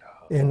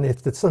 And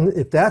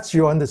if that's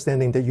your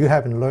understanding, that you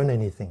haven't learned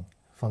anything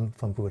from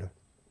Buddha.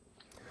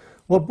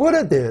 What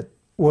Buddha did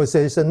was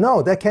he said,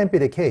 no, that can't be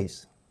the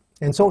case.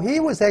 And so he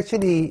was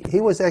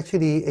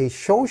actually a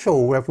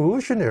social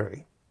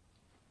revolutionary.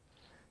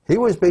 He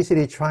was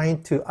basically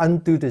trying to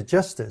undo the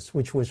justice,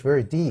 which was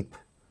very deep.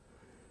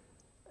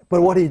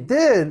 But what he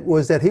did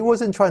was that he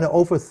wasn't trying to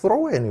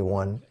overthrow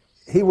anyone.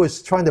 He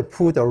was trying to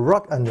put a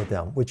rug under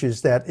them, which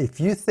is that if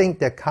you think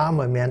that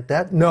karma meant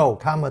that, no,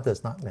 karma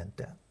does not mean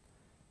that.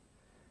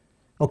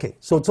 Okay,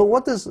 so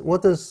what does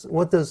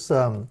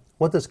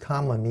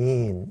karma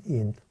mean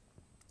in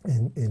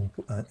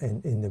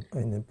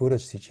the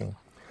Buddha's teaching?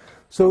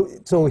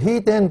 So he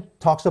then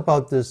talks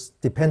about this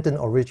dependent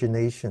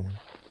origination,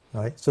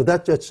 right? So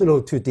that's a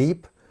little too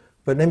deep,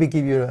 but let me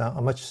give you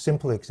a much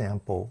simpler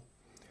example.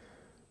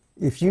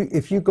 If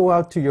you go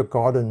out to your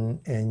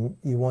garden and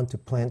you want to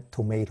plant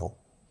tomato,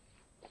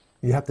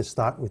 you have to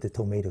start with the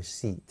tomato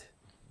seed.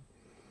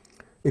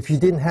 If you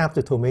didn't have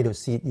the tomato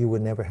seed, you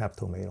would never have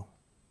tomato.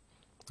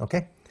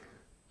 Okay?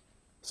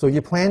 So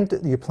you plant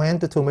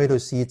the tomato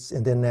seeds,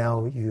 and then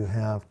now you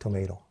have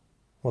tomato.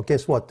 Well,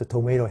 guess what? The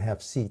tomato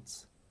have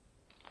seeds.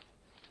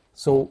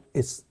 So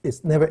it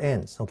never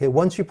ends. Okay?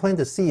 Once you plant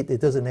the seed,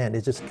 it doesn't end.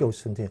 It just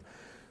goes continue.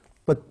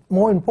 But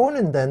more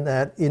important than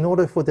that, in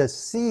order for that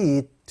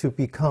seed to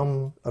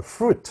become a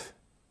fruit,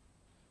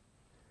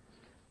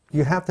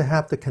 you have to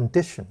have the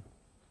condition.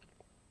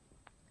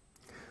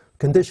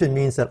 Condition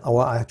means that, oh,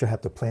 I actually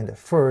have to plant it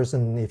first,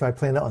 and if I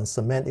plant it on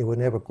cement, it will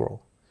never grow.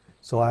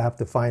 So I have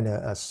to find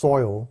a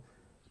soil.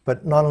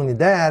 But not only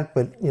that,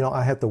 but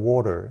I have to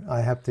water.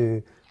 I have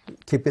to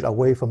keep it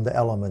away from the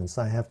elements.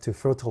 I have to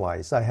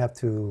fertilize. I have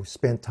to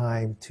spend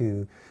time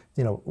to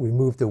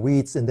remove the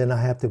weeds, and then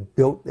I have to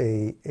build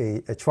a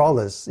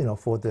trellis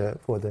for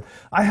the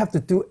I have to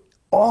do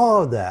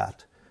all of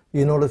that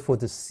in order for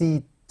the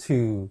seed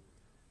to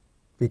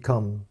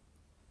become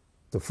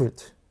the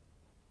fruit.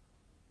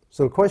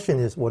 So the question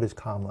is, what is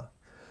karma?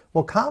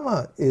 Well,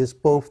 karma is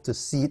both the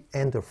seed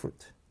and the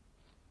fruit.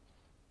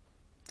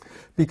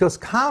 Because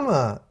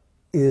karma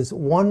is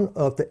one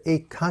of the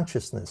 8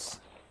 consciousness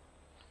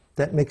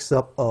that makes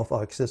up of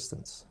our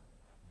existence.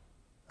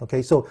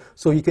 Okay, so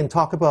you can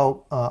talk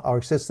about our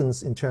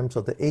existence in terms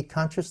of the 8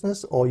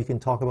 consciousness, or you can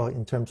talk about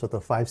in terms of the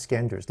 5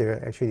 skandhas.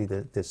 They're actually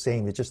the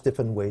same. It's just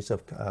different ways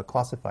of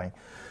classifying.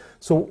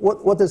 So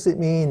what does it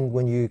mean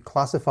when you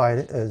classify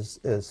it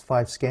as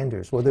 5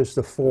 skandhas? Well, there's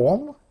the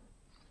form,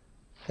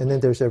 and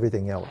then there's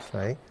everything else,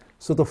 right?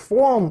 So the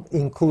form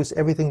includes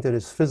everything that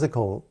is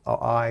physical: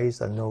 our eyes,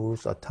 our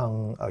nose, our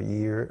tongue, our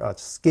ear, our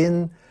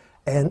skin,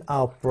 and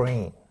our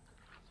brain,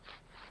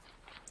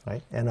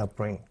 right? And our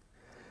brain.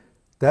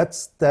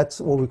 That's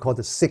what we call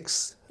the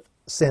 6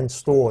 sense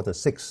store, the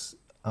 6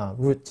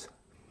 root.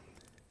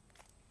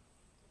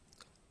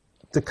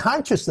 The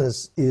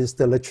consciousness is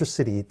the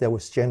electricity that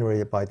was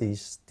generated by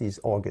these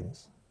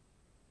organs.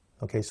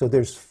 Okay, so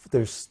there are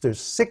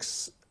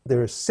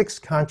 6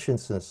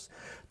 consciousnesses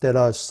that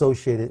are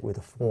associated with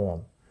the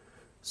form.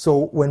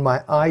 So when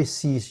my eye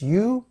sees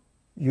you,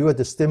 you are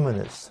the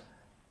stimulus,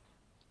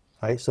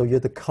 right? So you're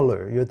the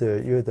color,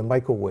 you're the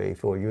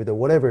microwave, or you're the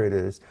whatever it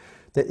is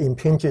that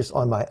impinges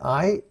on my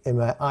eye, and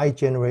my eye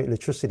generates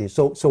electricity.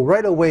 So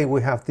right away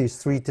we have these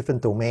 3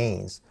 different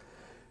domains.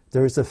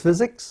 There is the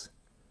physics,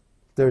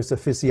 there's the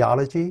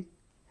physiology,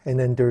 and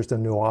then there's the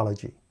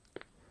neurology.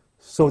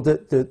 So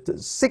the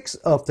 6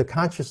 of the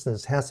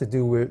consciousness has to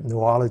do with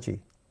neurology.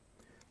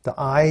 The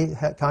eye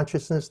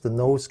consciousness, the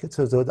nose,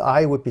 so the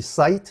eye would be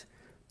sight,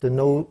 the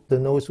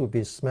nose would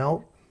be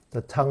smell,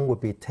 the tongue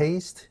would be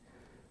taste,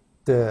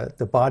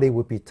 the body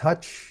would be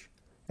touch,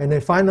 and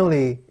then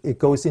finally it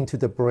goes into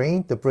the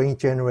brain. The brain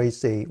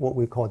generates what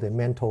we call the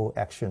mental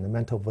action, the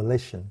mental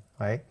volition,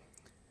 right?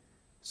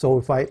 So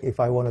if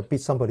I want to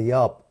beat somebody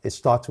up, it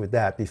starts with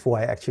that before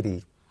I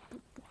actually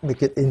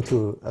make it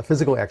into a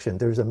physical action.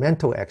 There's a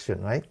mental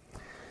action, right?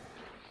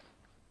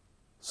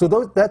 So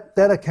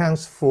that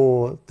accounts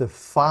for the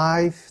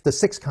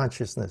 6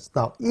 consciousness.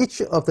 Now,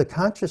 each of the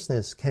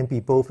consciousness can be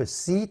both a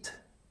seed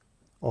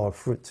or a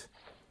fruit.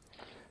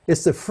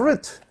 It's the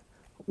fruit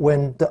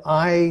when the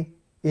eye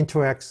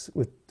interacts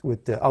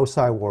with the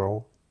outside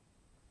world,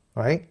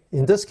 right?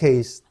 In this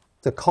case,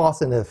 the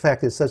cause and the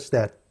effect is such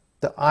that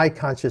the eye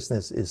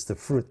consciousness is the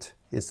fruit,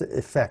 is the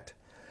effect.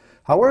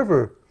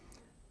 However,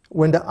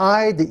 when the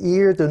eye, the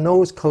ear, the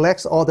nose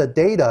collects all the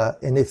data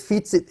and it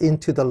feeds it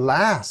into the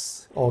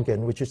last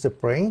organ, which is the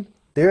brain,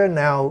 they're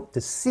now the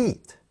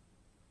seed.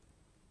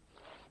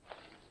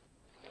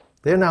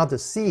 They're now the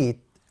seed,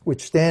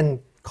 which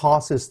then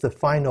causes the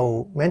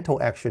final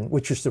mental action,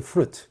 which is the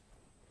fruit.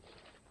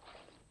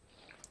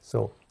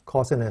 So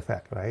cause and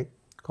effect, right?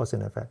 Cause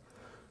and effect.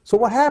 So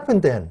what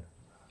happened then?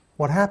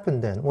 What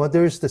happened then? Well,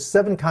 there's the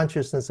 7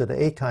 consciousness and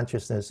the 8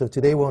 consciousness. So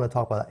today we want to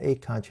talk about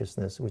 8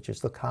 consciousness, which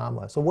is the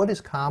karma. So what is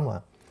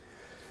karma?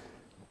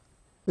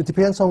 It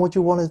depends on what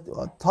you want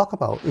to talk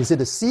about. Is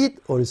it a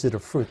seed or is it a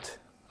fruit?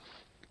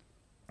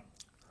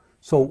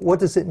 So what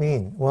does it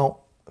mean?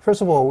 Well,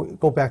 first of all,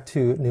 go back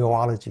to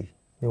neurology.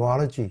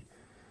 Neurology,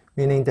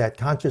 meaning that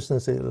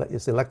consciousness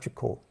is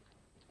electrical.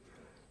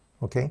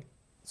 Okay?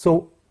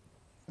 So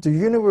the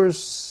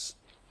universe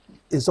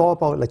is all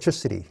about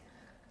electricity.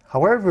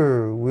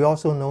 However, we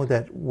also know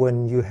that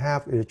when you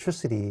have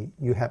electricity,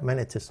 you have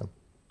magnetism.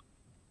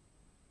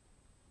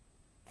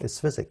 It's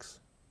physics.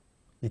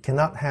 You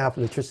cannot have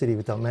electricity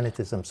without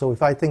magnetism. So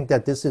if I think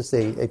that this is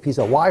a piece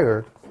of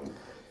wire,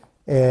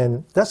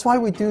 and that's why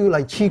we do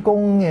like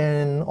Qigong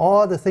and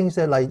all the things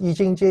that like I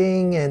Ching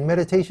Ching and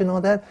meditation,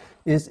 all that,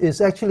 is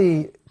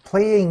actually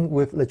playing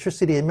with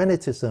electricity and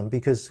magnetism,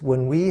 because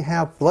when we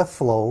have blood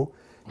flow,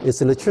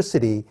 it's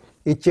electricity,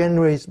 it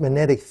generates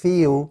magnetic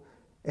field,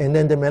 and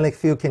then the magnetic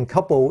field can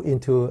couple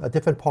into a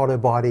different part of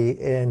the body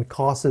and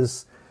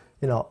causes,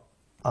 a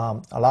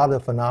lot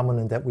of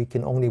phenomena that we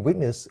can only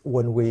witness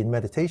when we're in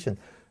meditation.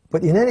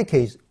 But in any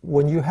case,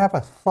 when you have a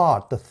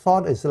thought, the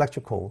thought is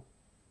electrical.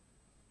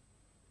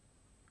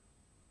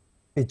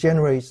 It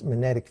generates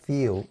magnetic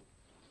field.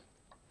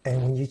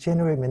 And when you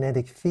generate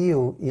magnetic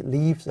field, it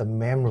leaves a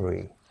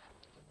memory.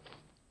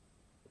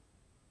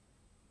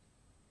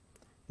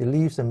 It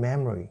leaves a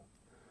memory.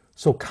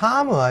 So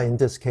karma, in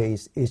this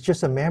case, is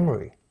just a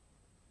memory.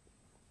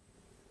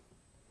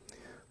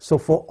 So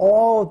for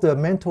all the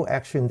mental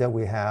action that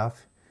we have,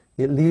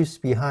 it leaves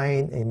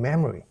behind a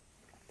memory.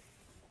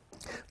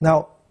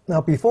 Now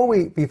before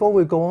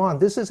we go on,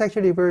 this is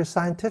actually very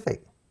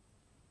scientific.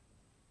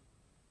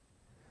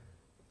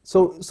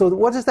 So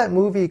what is that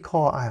movie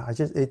called?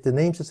 The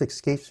name just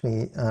escapes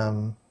me.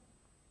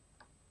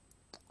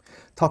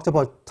 Talked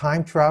about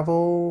time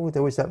travel.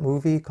 There was that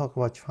movie called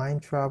about time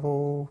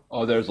travel.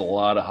 Oh, there's a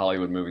lot of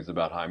Hollywood movies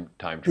about time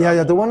travel.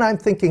 Yeah. The one I'm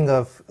thinking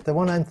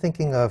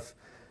of.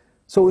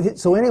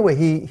 So anyway,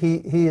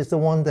 he is the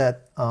one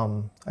that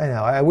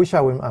I wish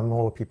I'm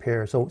more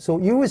prepared. So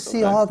you would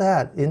see all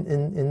that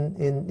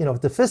in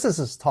the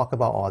physicists talk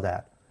about all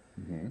that.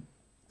 Mm-hmm.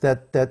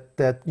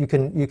 That you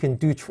can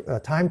do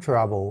time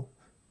travel,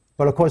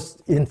 but of course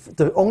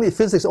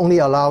physics only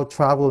allow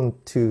traveling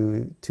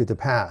to the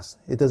past.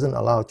 It doesn't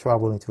allow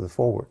traveling to the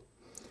forward.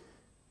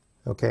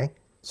 Okay,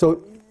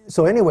 so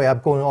anyway, I'm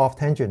going off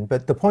tangent,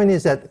 but the point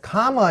is that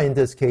karma in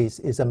this case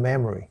is a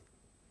memory.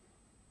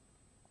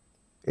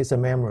 It's a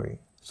memory.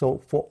 So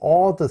for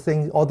all the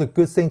things, all the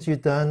good things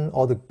you've done,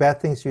 all the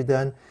bad things you've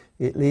done,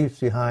 it leaves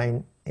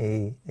behind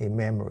a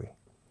memory.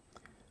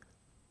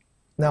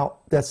 Now,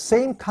 that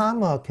same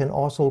karma can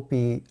also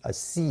be a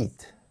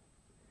seed.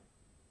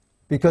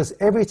 Because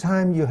every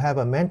time you have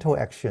a mental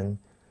action,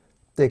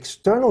 the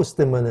external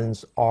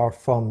stimulants are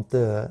from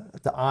the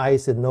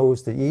eyes, the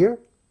nose, the ear,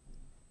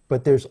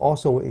 but there's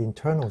also an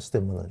internal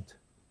stimulant,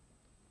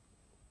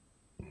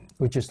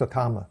 which is the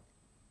karma.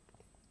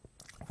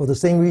 For the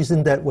same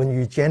reason that when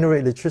you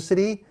generate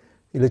electricity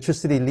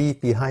leaves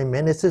behind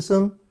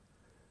magnetism,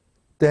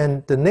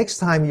 then the next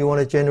time when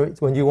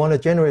you want to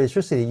generate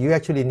electricity, you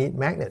actually need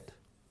magnet.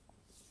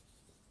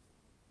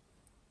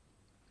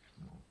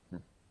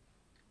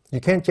 You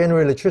can't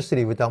generate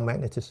electricity without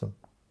magnetism.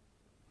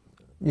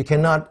 You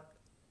cannot,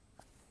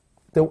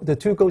 the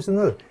two goes in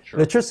another. Sure.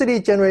 Electricity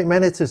generates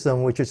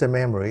magnetism, which is a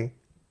memory,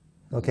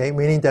 okay,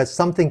 meaning that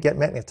something gets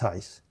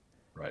magnetized.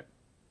 Right.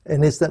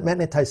 And it's that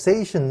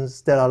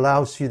magnetizations that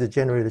allows you to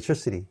generate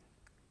electricity.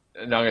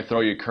 Now I'm going to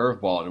throw you a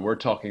curveball, and we're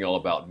talking all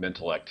about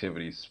mental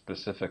activities,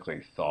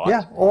 specifically thought.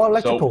 Yeah, all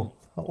electrical.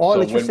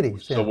 Electricity.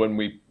 So when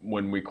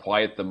we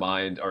quiet the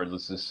mind, or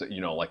let's just say,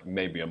 like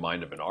maybe a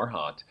mind of an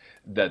arhat,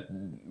 that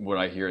what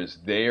I hear is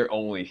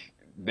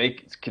they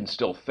can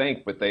still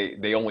think, but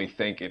they only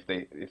think if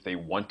they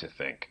want to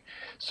think.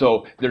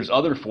 So there's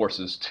other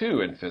forces too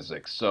in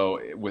physics.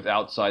 So with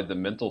outside the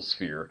mental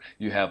sphere,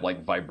 you have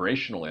like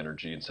vibrational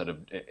energy instead of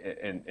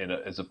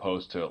as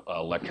opposed to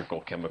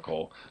electrical,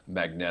 chemical,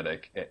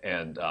 magnetic,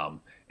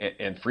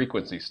 and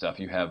frequency stuff.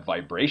 You have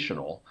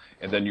vibrational,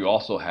 and then you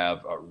also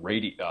have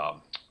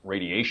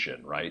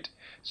radiation, right?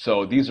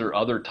 So these are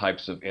other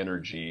types of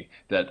energy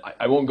that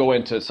I won't go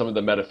into some of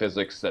the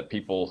metaphysics that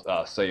people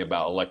say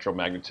about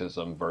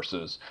electromagnetism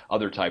versus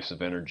other types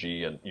of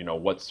energy, and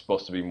what's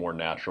supposed to be more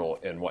natural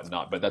and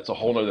whatnot. But that's a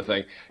whole other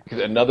thing. Because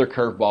another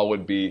curveball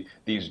would be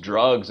these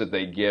drugs that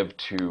they give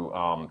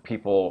to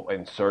people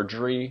in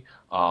surgery,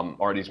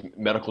 or these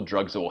medical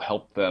drugs that will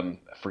help them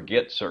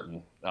forget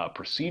certain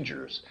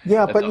procedures.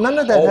 Yeah, but none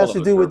of that has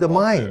to do with the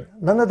mind.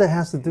 None of that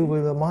has to do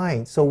with the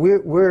mind. So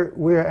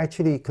we're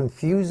actually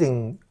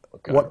confusing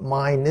what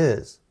mind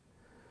is.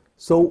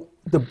 So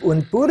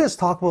when Buddhists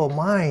talk about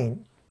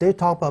mind, they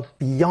talk about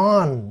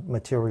beyond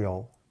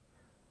material.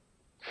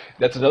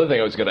 That's another thing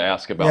I was going to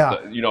ask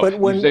about. Yeah, but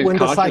when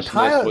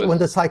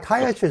the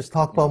psychiatrists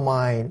talk about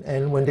mind,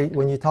 and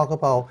when you talk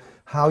about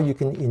how you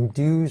can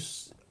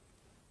induce,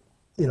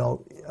 they're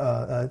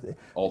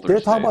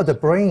talking about the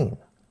brain.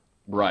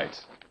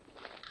 Right.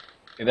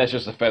 And that's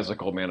just a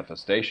physical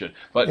manifestation.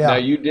 But now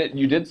Yeah.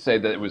 you did say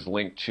that it was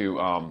linked to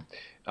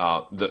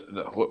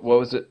what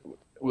was it?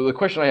 Well, the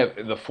question I have,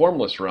 the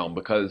formless realm,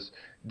 because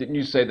didn't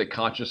you say that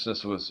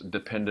consciousness was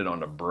dependent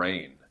on a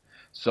brain?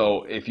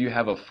 So if you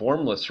have a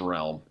formless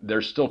realm,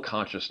 there's still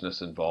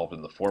consciousness involved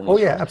in the Oh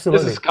formless yeah, realm. This is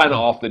absolutely. kind of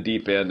Yeah. off the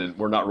deep end, and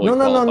we're not really No,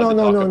 no, no, qualified no, to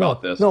no, talk no,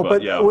 about no, this. no. But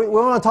But yeah, we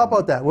want to talk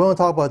about that. We want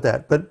to talk about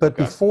that. But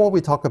okay. before we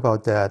talk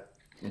about that,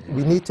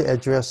 we need to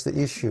address the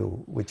issue,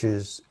 which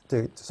is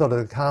the sort of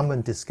the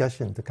common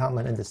discussion, the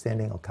common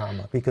understanding of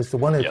karma. Because the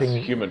one of the Yes,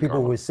 things human people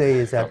karma. would say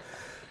is that, Yep.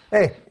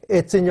 hey,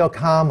 it's in your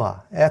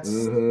karma. That's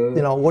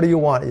what do you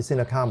want? It's in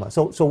a karma.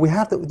 So we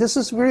have to. This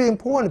is really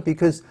important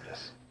Yes.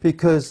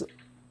 because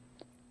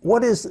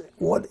what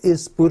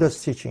is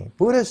Buddha's teaching?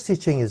 Buddha's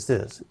teaching is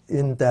this: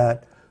 in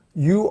that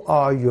you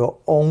are your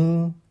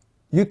own.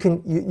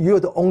 You're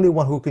the only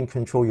one who can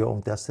control your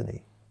own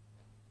destiny.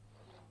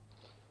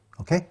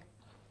 Okay.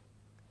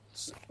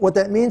 What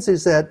that means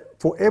is that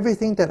for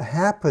everything that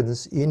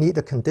happens, you need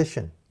a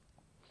condition.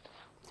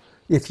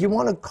 If you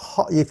want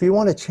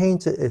to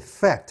change the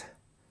effect,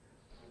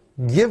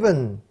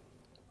 given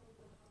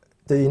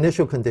the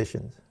initial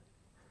conditions,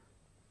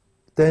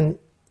 then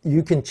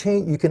you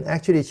can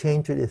actually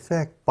change the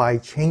effect by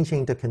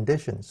changing the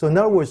condition. So in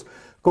other words,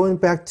 going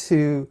back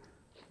to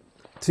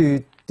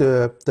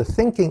the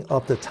thinking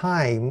of the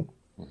time,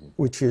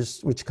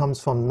 which comes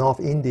from North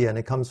India, and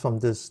it comes from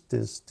this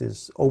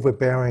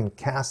overbearing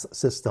caste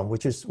system,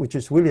 which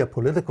is really a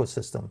political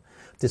system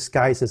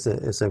disguised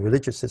as a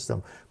religious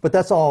system. But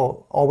that's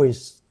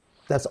always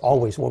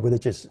what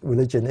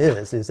religion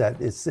is that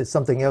it's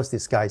something else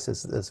disguised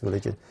as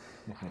religion,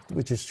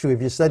 which is true.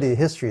 If you study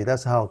history,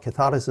 that's how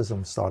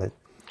Catholicism started,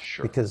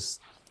 Sure. because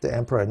the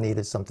emperor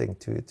needed something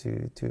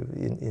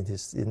in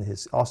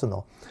his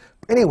arsenal.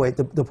 Anyway,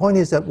 the point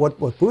is that what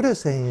Buddha is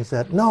saying is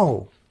that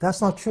no, that's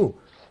not true.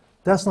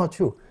 That's not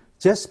true.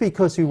 Just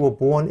because you were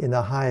born in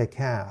a higher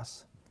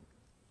caste,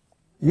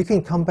 you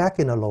can come back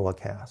in a lower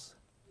caste.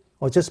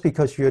 Or just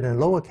because you're in a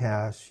lower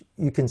caste,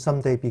 you can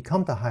someday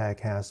become the higher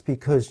caste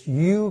because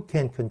you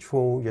can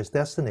control your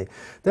destiny.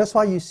 That's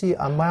why you see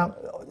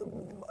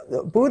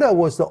Buddha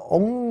was the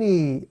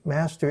only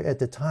master at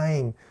the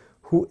time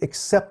who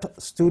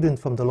accepted students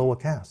from the lower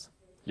caste.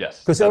 Yes,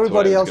 Because that's what I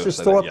everybody was else going to just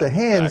say. throw That. up Yeah, their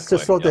hands, exactly.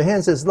 just throw up their Yep.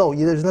 hands as low.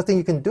 There's nothing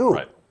you can do.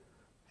 Right.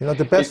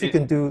 The best you It,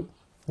 can do,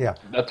 yeah.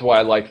 That's why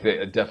I like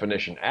the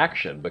definition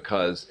action,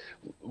 because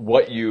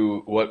what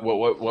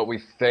we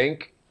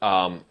think,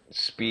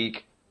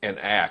 speak, and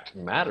act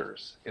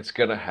matters. It's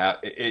going to have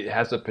it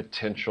has a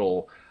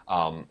potential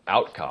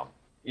outcome.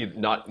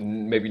 Not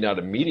maybe not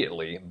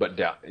immediately, but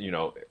down,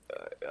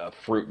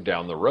 fruit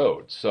down the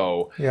road.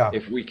 So Yeah.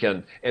 if we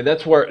can, and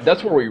that's where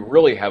we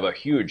really have a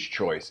huge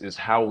choice, is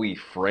how we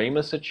frame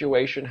a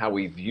situation, how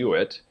we view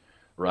it,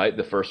 right?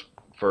 The first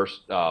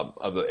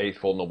of the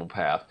Eightfold Noble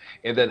Path,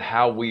 and then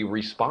how we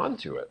respond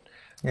to it.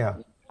 Yeah.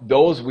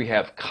 Those we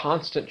have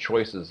constant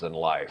choices in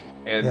life,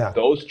 and Yeah.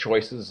 those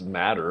choices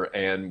matter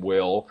and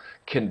will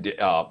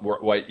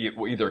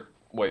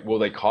will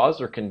they cause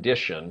or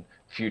condition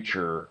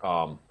future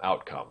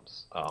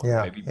outcomes?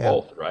 Yeah. Maybe Yeah.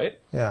 both, right?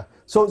 Yeah.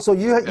 So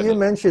you And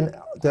mentioned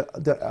the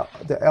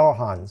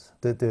arahants.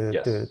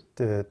 yes,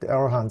 The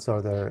arahants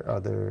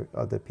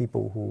are the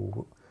people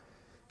who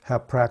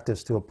have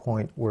practiced to a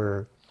point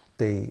where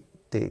they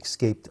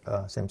escaped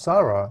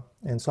samsara.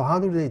 And so how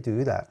do they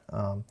do that?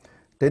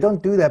 They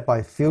don't do that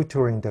by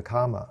filtering the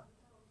karma.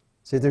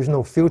 See, there's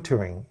no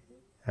filtering,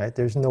 right?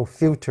 There's no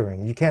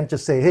filtering. You can't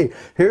just say, "Hey,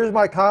 here's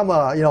my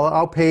karma.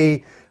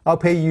 I'll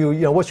pay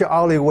you. What's your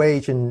hourly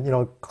wage,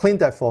 and clean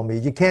that for me."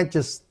 You can't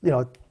just,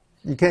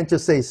 you can't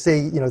just say,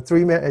 say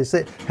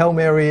Hail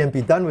Mary and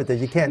be done with it.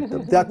 You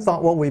can't. That's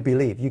not what we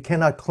believe. You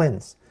cannot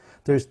cleanse.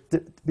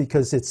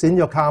 Because it's in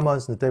your karma,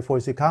 and therefore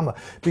it's your karma.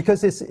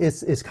 Because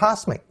it's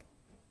cosmic.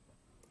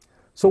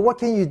 So what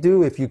can you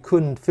do if you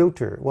couldn't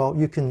filter? Well,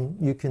 you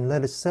can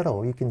let it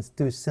settle. You can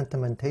do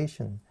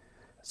sentimentation.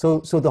 So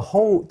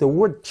the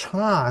word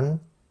chan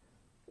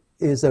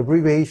is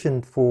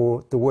abbreviation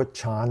for the word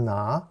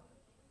chana,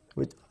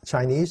 with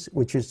Chinese,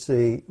 which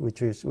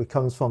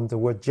comes from the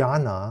word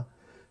jhana.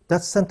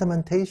 That's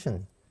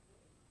sentimentation.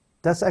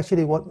 That's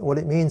actually what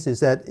it means, is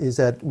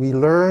that we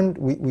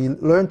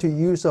learn to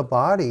use our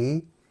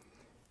body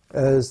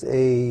as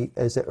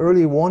an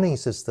early warning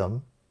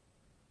system,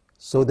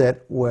 so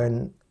that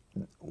when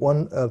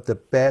one of the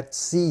bad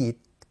seed,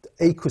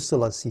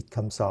 akusala seed,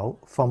 comes out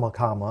from a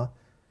karma,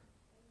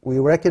 we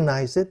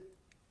recognize it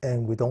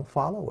and we don't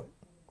follow it.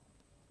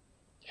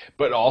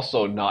 but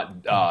also not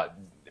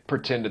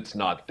pretend it's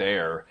not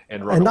there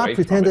and run And not away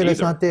from pretend it that it's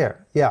either. not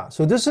there. Yeah.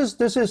 So this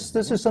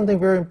is something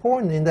very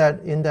important, in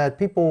that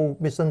people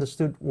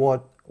misunderstood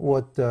what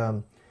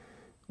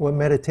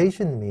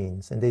meditation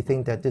means, and they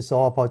think that it's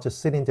all about just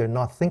sitting there and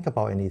not think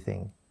about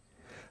anything.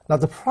 Now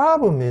the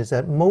problem is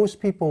that most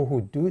people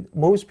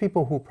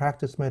who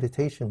practice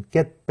meditation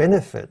get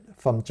benefit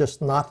from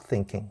just not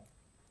thinking.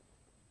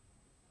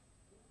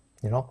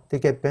 You know, they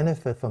get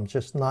benefit from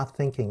just not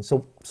thinking.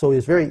 So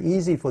it's very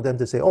easy for them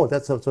to say, oh,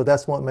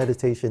 that's what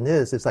meditation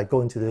is. It's like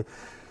going to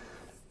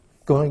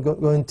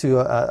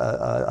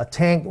a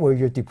tank where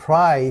you're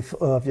deprived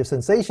of your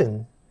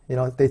sensation. You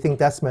know, they think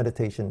that's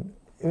meditation.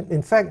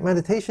 In fact,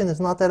 meditation is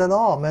not that at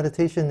all.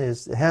 Meditation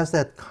has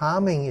that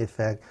calming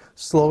effect,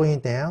 slowing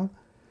down,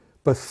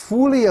 but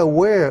fully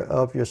aware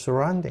of your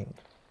surrounding.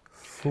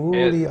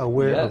 Fully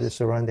aware of your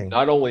surrounding.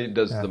 Not only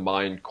does the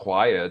mind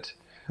quiet,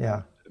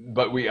 yeah,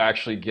 but we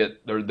actually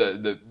get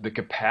the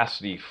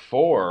capacity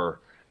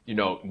for, you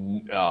know,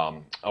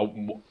 a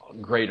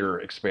greater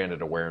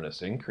expanded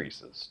awareness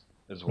increases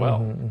as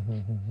well.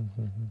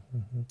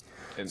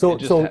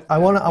 So I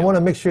want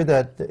to make sure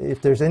that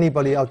if there's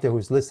anybody out there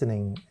who's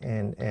listening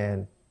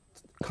and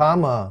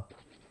karma,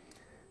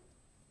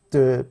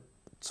 the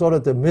sort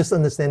of the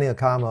misunderstanding of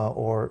karma,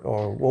 or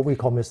what we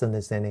call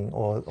misunderstanding,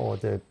 or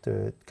the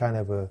kind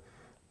of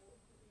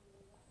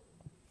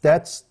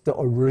that's the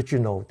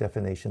original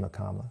definition of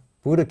karma.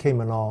 Buddha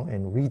came along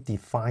and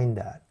redefined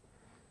that.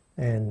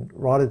 And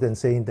rather than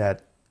saying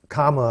that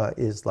karma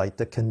is like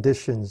the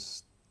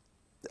conditions,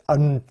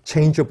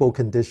 unchangeable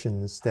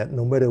conditions, that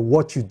no matter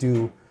what you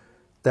do,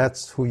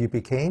 that's who you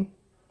became.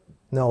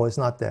 No, it's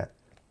not that.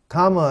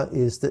 Karma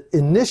is the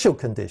initial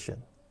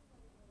condition,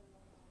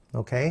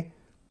 okay?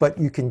 But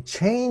you can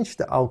change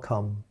the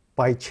outcome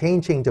by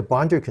changing the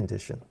boundary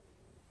condition.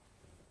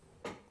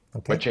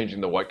 Okay? By changing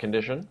the what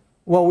condition?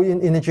 Well,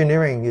 in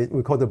engineering,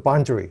 we call it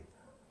boundary.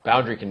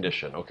 Boundary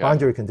condition, okay.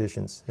 Boundary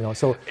conditions, you know.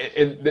 So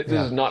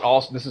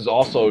this is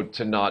also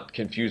to not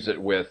confuse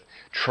it with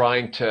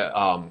trying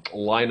to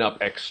line up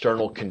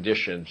external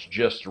conditions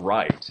just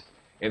right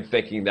and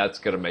thinking that's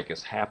going to make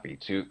us happy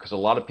too, because a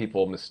lot of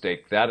people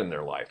mistake that in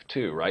their life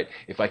too, right?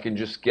 If I can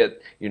just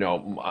get, you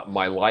know,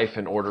 my life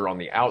in order on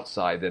the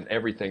outside, then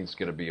everything's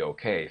going to be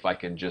okay. If I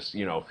can just,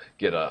 you know,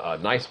 get a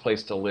nice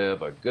place to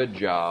live, a good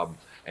job,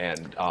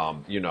 and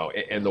you know,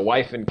 and the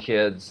wife and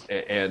kids,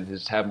 and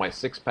just have my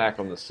six-pack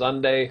on the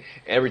Sunday,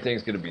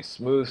 everything's going to be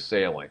smooth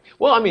sailing.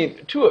 Well, I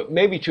mean,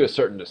 maybe to a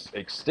certain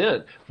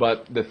extent,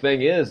 but the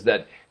thing is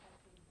that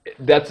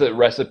that's a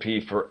recipe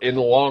for, in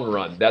the long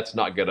run, that's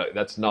not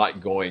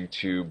going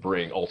to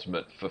bring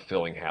ultimate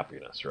fulfilling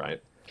happiness,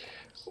 right?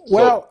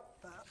 Well,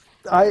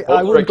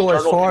 I wouldn't go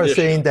as far as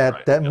saying that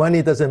right, that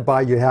money doesn't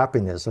buy you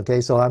happiness.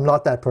 Okay, so I'm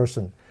not that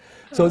person.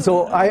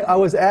 So I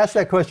was asked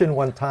that question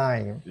one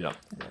time. Yeah.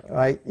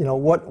 Right? You know,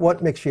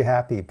 what makes you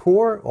happy,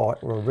 poor or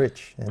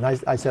rich? And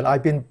I said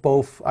I've been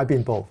both. I've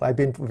been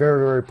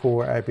very, very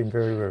poor. I've been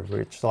very, very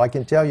rich. So I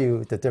can tell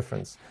you the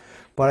difference.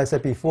 But I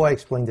said, before I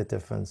explain the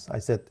difference, I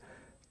said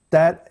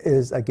that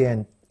is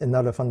again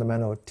another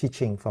fundamental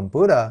teaching from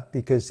Buddha,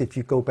 because if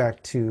you go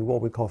back to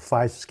what we call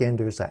 5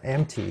 skandhas are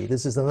empty,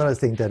 this is another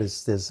thing that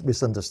is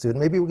misunderstood.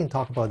 Maybe we can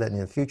talk about that in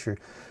the future.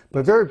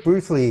 But very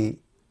briefly,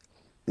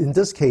 in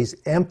this case,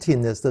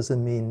 emptiness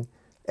doesn't mean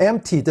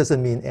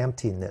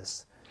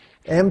emptiness.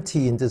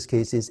 Empty in this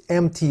case is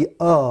empty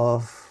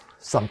of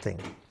something.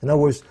 In other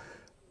words,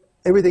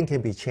 everything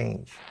can be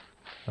changed,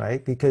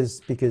 right?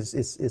 Because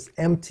it's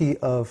empty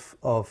of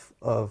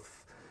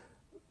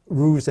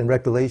rules and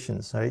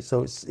regulations, right?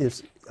 So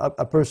it's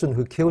a person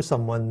who kills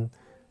someone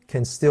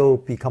can still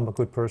become a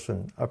good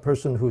person. A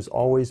person who's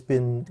always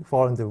been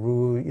following the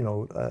rule, you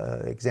know,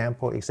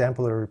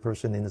 exemplary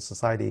person in the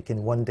society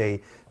can one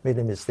day make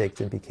a mistake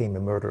and become a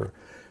murderer.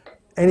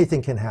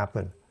 Anything can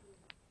happen.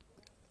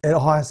 It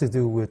all has to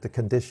do with the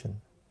condition.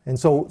 And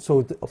so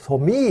for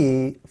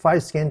me,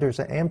 5 skandhas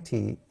are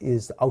empty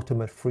is the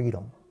ultimate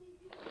freedom.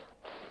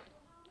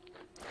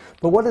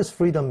 But what does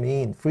freedom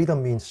mean?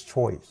 Freedom means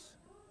choice.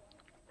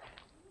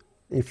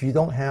 If you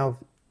don't have,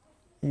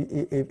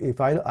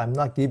 if I'm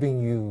not giving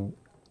you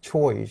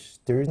choice,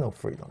 there is no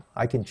freedom.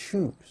 I can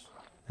choose,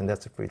 and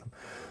that's the freedom.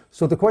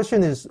 So the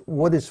question is,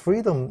 what is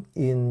freedom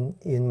in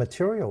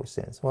material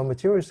sense? Well,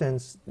 material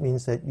sense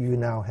means that you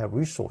now have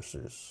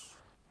resources,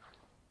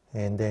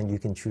 and then you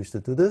can choose to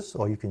do this,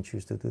 or you can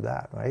choose to do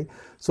that, right?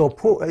 So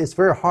it's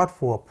very hard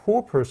for a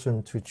poor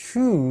person to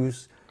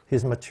choose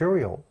his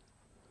material,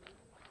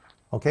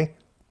 okay?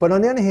 But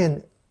on the other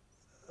hand,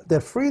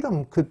 that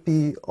freedom could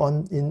be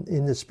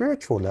in the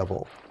spiritual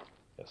level.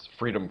 Yes,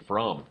 freedom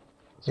from.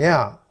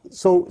 Yeah.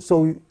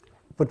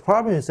 But the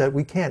problem is that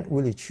we can't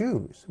really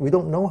choose. We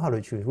don't know how to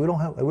choose. We don't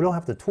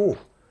have the tool.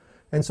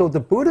 And so the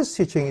Buddhist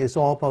teaching is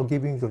all about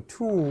giving you the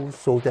tools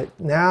so that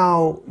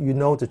now you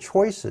know the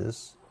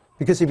choices.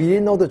 Because if you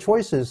didn't know the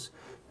choices,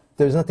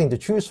 there's nothing to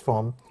choose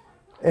from.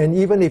 And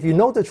even if you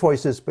know the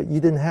choices, but you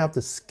didn't have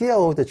the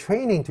skill, the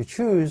training to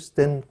choose,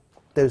 then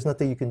there's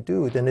nothing you can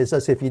do. Then it's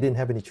as if you didn't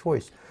have any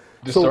choice.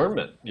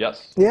 Discernment,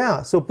 yes.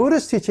 Yeah, so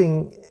Buddhist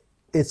teaching,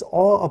 it's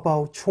all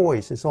about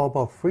choice. It's all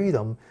about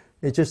freedom.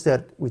 It's just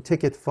that we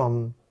take it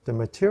from the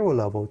material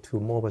level to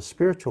more of a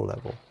spiritual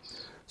level.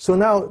 So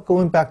now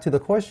going back to the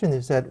question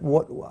is that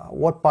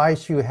what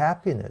buys you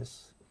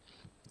happiness?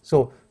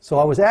 So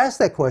I was asked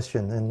that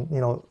question, and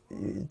you know,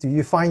 do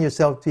you find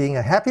yourself being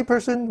a happy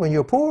person when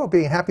you're poor, or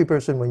being a happy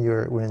person when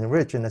you're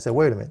rich? And I said,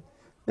 wait a minute,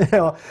 you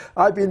know,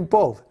 I've been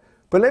both.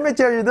 But let me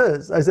tell you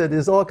this. I said,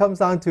 this all comes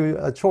down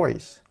to a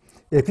choice.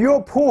 If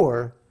you're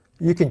poor,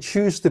 you can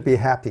choose to be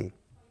happy.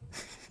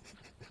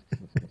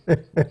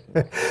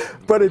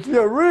 But if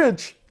you're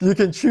rich, you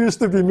can choose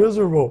to be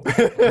miserable.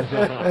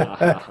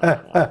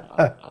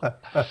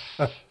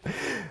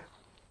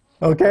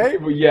 Okay?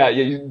 Well,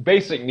 yeah,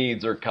 basic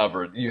needs are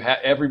covered.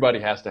 Everybody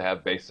has to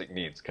have basic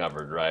needs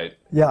covered, right?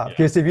 Yeah,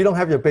 because if you don't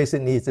have your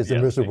basic needs, it's a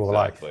Yes, miserable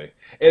life. exactly.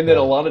 And then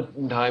a Yeah. lot of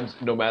times,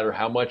 no matter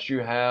how much you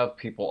have,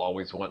 people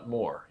always want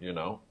more, you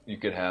know? You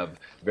could have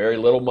very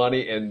little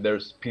money and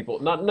there's people,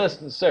 not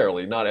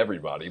necessarily, not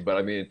everybody, but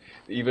I mean,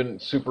 even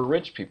super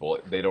rich people,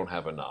 they don't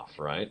have enough,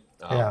 right?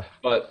 Yeah.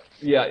 But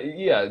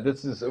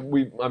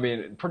I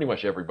mean, pretty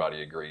much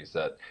everybody agrees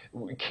that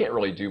we can't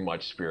really do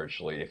much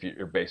spiritually if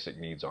your basic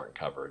needs aren't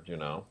covered, you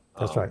know?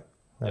 That's right.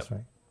 That's Yep.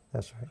 right.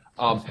 That's right.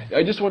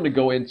 I just wanted to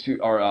go into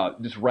or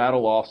just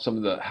rattle off some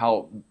of the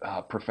how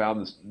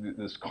profound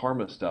this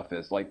karma stuff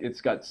is. Like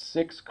it's got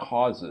 6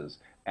 causes: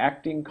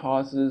 acting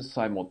causes,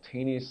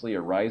 simultaneously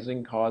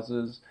arising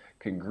causes,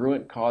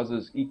 congruent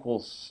causes, equal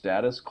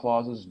status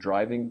clauses,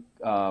 causes,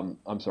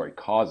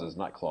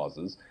 not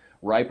clauses,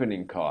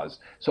 ripening cause.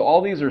 So all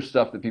these are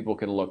stuff that people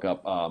can look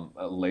up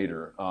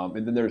later.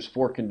 And then there's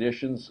 4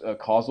 conditions: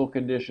 causal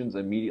conditions,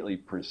 immediately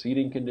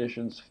preceding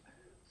conditions,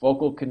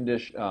 focal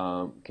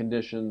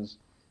conditions,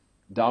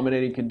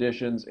 dominating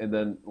conditions, and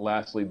then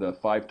lastly the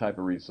 5 type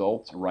of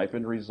results: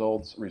 ripened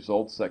results,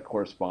 results that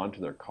correspond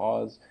to their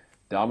cause,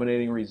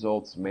 dominating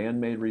results,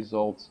 man-made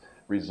results,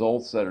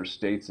 results that are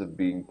states of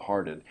being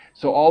parted.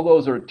 So all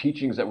those are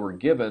teachings that were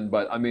given,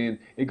 but I mean,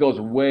 it goes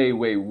way,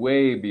 way,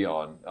 way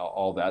beyond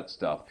all that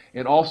stuff.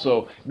 And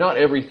also, not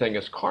everything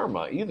is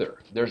karma either.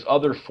 There's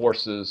other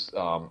forces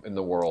in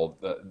the world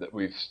that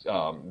we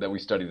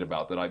studied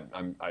about that I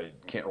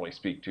can't really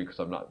speak to because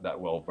I'm not that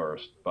well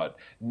versed. But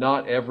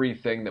not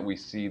everything that we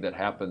see that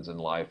happens in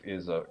life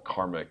is a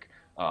karmic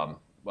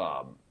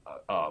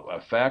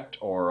effect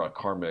or a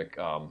karmic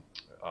a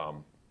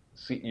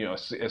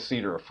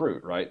seed or a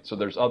fruit, right? So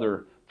there's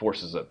other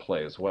forces at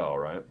play as well,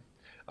 right?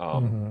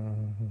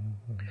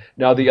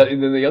 Now, the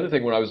other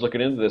thing when I was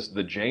looking into this,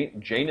 the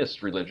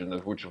Jainist religion,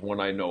 which is one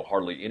I know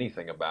hardly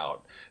anything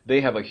about, they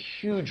have a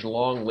huge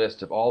long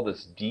list of all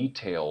this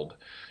detailed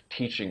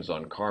teachings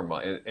on karma,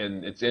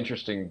 and it's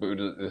interesting.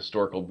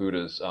 Historical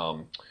Buddha's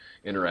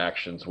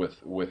interactions with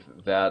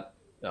that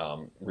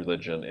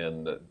religion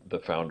and the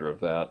founder of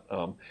that.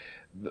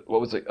 What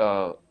was it?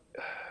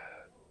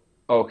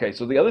 Okay,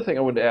 so the other thing I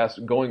wanted to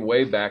ask, going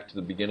way back to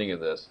the beginning of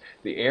this,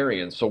 the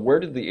Aryans. So where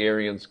did the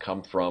Aryans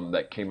come from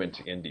that came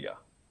into India?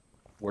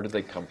 Where did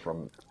they come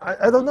from?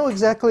 I don't know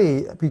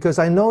exactly because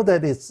I know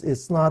that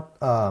it's not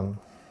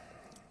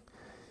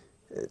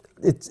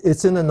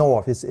it's in the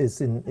north.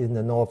 It's in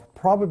the north.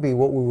 Probably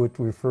what we would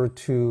refer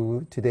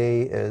to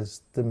today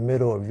as the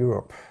middle of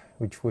Europe,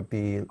 which would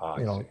be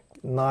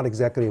not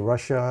exactly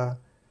Russia,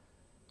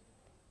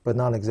 but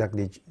not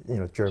exactly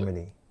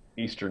Germany.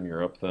 Eastern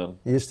Europe, then.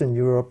 Eastern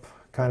Europe,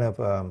 kind of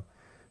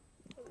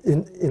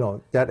in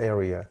that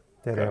area.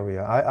 That Okay.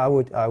 area.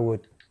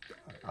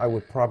 I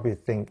would probably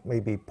think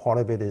maybe part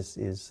of it is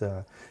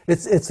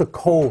it's a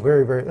cold,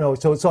 very very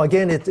so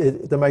again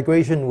the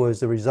migration was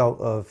the result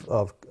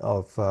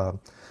of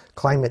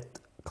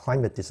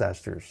climate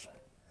disasters,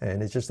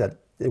 and it's just that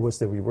it was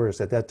the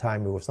reverse at that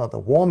time. It was not the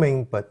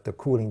warming but the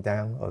cooling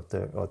down of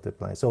the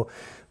planet. So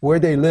where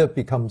they live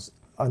becomes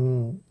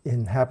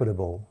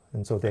uninhabitable,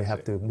 and so they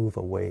have to move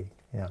away.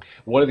 Yeah.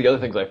 One of the other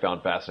things I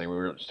found fascinating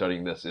when we were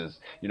studying this is,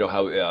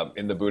 how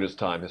in the Buddhist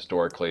time,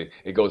 historically,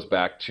 it goes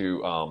back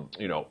to,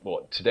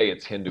 well, today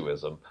it's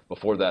Hinduism.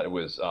 Before that, it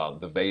was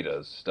the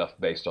Vedas, stuff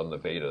based on the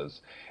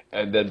Vedas.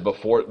 And then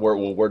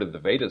where did the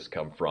Vedas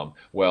come from?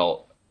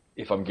 Well,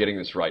 if I'm getting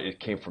this right, it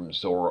came from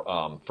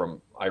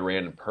from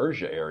Iran and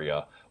Persia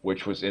area,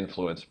 which was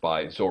influenced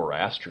by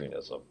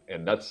Zoroastrianism,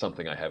 and that's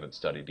something I haven't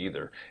studied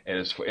either.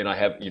 And I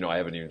haven't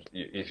even.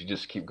 If you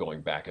just keep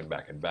going back and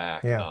back and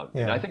back,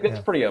 and I think that's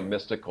pretty a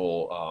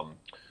mystical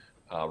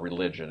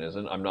religion,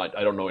 isn't? I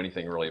don't know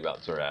anything really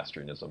about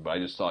Zoroastrianism, but I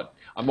just thought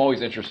I'm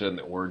always interested in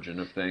the origin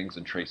of things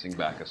and tracing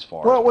back as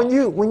far. Well, when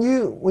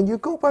you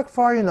go back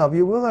far enough,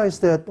 you realize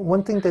that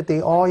one thing that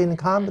they all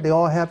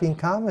have in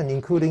common,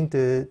 including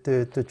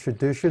the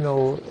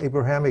traditional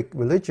Abrahamic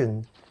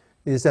religion,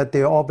 is that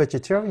they're all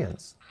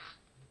vegetarians.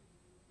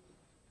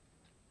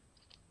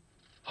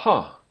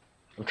 Huh.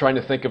 I'm trying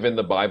to think of in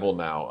the Bible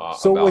now.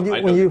 So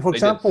for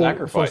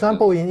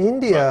example, in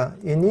India,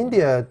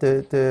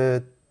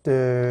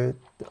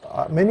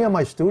 many of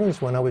my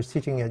students, when I was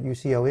teaching at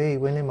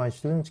UCLA, many of my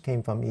students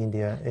came from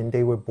India, and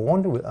they were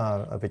born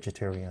a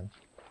vegetarian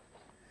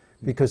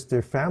because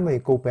their family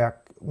go back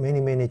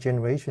many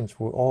generations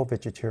were all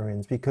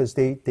vegetarians because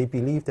they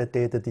believe that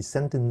they're the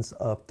descendants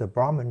of the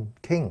Brahmin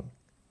king.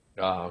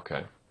 Ah,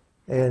 okay.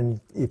 And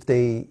if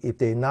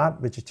they're not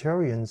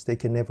vegetarians, they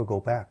can never go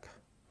back.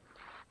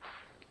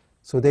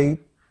 So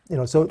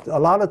so a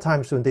lot of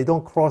times when they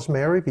don't cross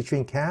marry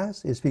between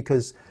castes, it's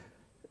because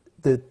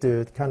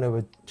the kind of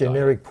a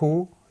generic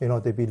pool,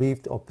 they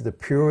believed of the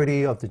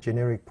purity of the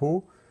generic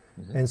pool.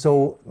 And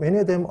so many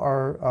of them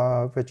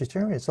are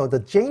vegetarian. So the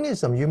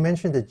Jainism, you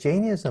mentioned the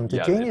Jainism. The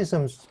Yeah,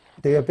 Jainisms,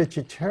 they are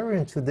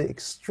vegetarian to the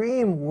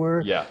extreme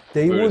where yeah.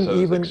 they wouldn't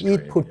Buddhism is even eat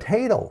extreme.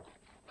 potato.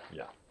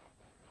 Yeah.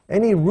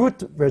 Any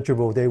root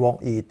vegetable they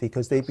won't eat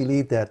because they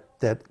believe that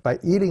by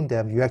eating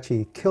them, you're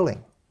actually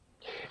killing.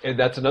 And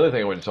that's another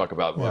thing I wanted to talk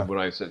about Yeah. when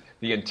I said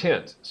the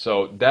intent.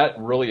 So that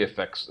really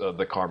affects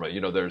the karma.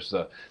 You know, there's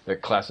the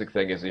classic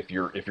thing is if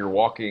you're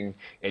walking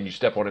and you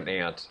step on an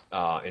ant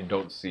and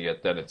don't see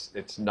it, then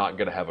it's not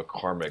going to have a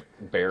karmic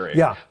bearing.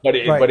 Yeah, But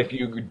right. but if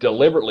you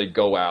deliberately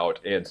go out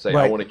and say I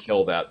Right. want to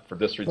kill that for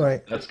this reason,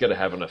 Right. that's going to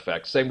have an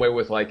effect. Same way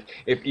with like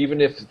even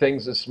if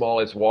things as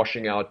small as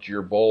washing out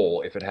your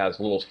bowl, if it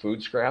has little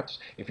food scraps,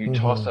 if you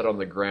toss that on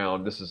the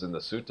ground, this is in the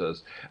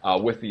suttas,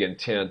 with the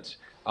intent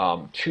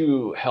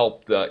to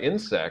help the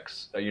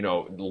insects,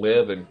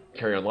 live and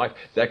carry on life,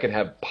 that can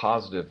have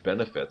positive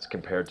benefits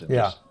compared to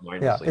Yeah, just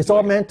mindlessly it's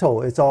all doing it.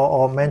 mental. It's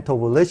all mental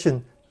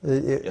volition.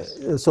 Yes.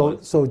 So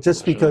just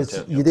Volition because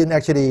intent, you yeah. didn't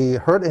actually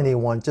hurt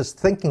anyone, just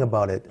thinking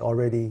about it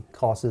already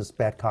causes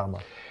bad karma.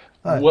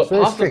 Well, It's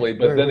very possibly, strict,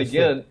 but very, then very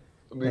strict. again,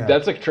 I mean, Yeah.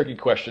 that's a tricky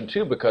question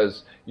too,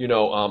 because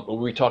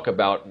we talk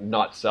about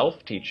not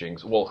self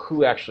teachings. Well,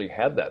 who actually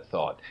had that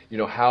thought?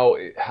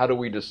 How do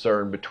we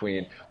discern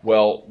between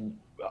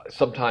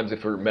sometimes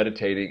if we're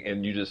meditating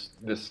and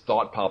this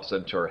thought pops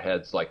into our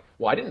heads like,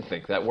 well, I didn't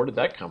think that. Where did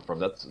that come from?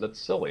 That's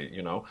silly.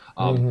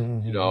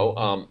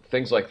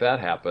 Things like that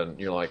happen.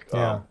 You're like,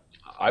 Yeah.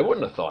 I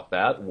wouldn't have thought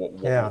that.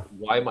 Yeah.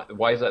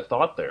 Why is that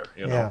thought there?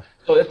 Yeah.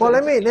 So Well,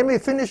 let me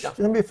finish. Yeah.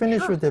 Let me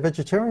finish Sure. with the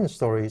vegetarian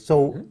story.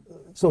 So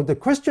the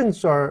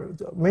Christians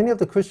many of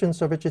the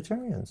Christians are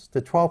vegetarians.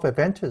 The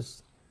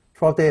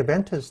 12-day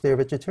Adventists, they're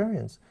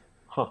vegetarians.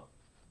 Huh.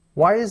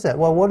 Why is that?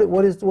 Well,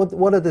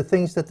 what are the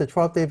things that the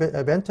 12-day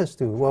Adventists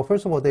do? Well,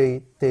 first of all,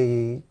 they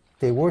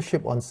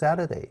worship on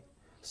Saturday,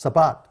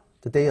 Sabbath,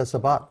 the day of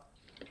Sabbath,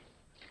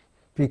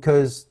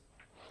 because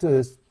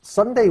the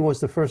Sunday was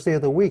the first day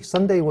of the week.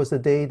 Sunday was the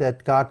day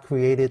that God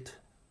created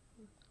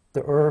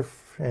the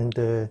earth and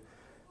the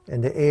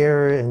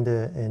air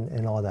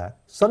and all that.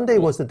 Sunday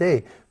was the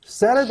day.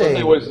 Saturday.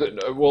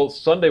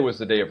 Sunday was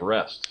the day of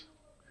rest.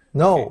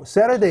 No,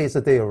 Saturday is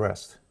the day of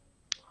rest.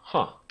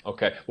 Huh.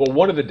 Okay. Well,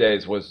 one of the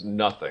days was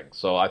nothing,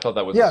 so I thought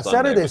that was Yeah, a Sunday.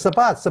 Saturday,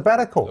 Sabbath,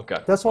 sabbatical. Okay,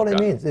 That's what it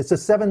okay. means. It's a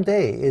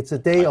 7-day. It's a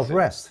day I of see.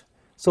 rest.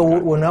 So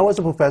when I was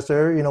a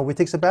professor, we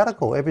take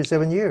sabbatical every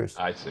 7 years.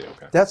 I see.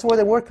 Okay. That's where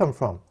the word comes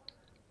from.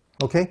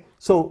 Okay.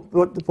 So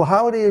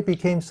how did it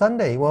became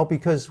Sunday? Well,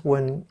 because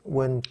when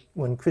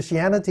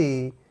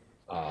Christianity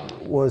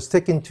was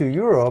taken to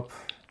Europe,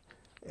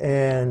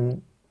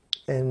 and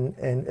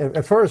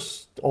at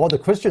first all the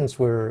Christians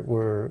were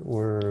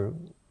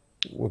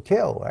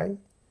killed, right?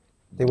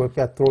 They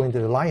got thrown into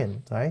the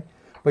lion, right?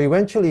 But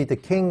eventually,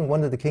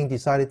 one of the king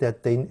decided that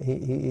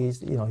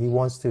he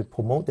wants to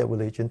promote that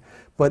religion.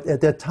 But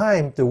at that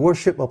time, the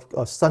worship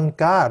of sun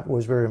god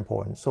was very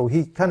important. So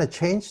he kind of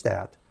changed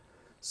that,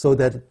 so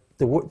that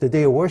the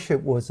day of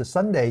worship was a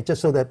Sunday,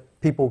 just so that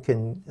people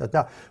can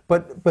adopt.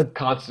 But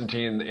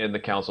Constantine in the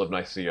Council of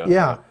Nicaea.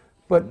 yeah,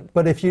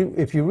 but if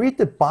you read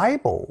the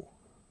Bible.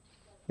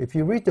 If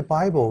you read the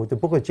Bible, the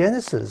book of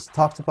Genesis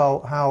talks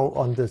about how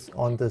on the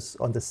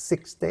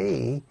 6th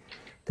day,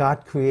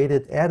 God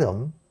created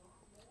Adam,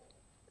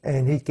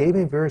 and he gave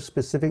him very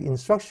specific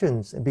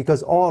instructions.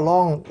 Because all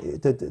along,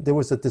 there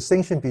was a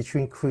distinction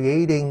between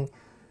creating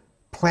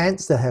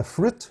plants that have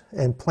fruit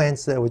and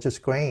plants that were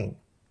just grain,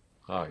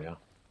 Oh yeah.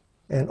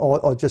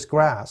 or just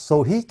grass.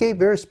 So he gave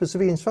very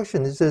specific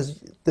instructions. He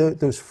says,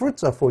 those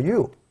fruits are for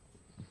you.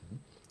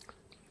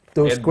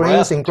 Those And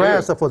grains breath, and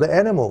grass too. are for the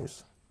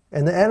animals.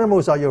 And the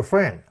animals are your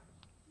friend.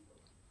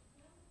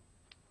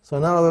 So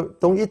now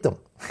don't eat them.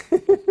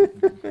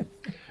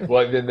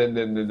 Well, then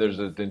there's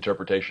the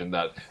interpretation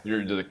that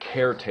you're the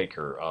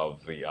caretaker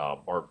of the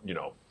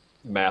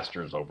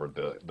masters over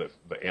the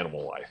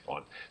animal life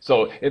on.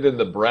 So, and then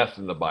the breath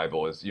in the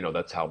Bible is,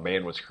 that's how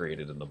man was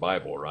created in the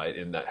Bible, right?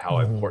 And that how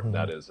important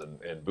that is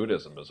in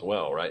Buddhism as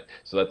well, right?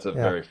 So that's a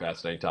very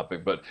fascinating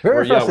topic. But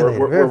Very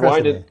fascinating, very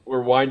fascinating.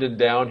 we're winding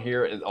down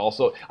here. And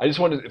also, I just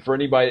wanted, for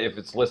anybody, if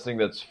it's listening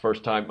that's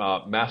first time,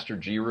 Master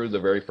Jiru, the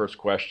very first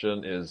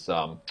question is,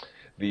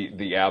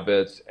 the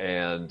abbot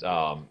and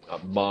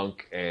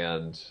monk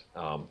and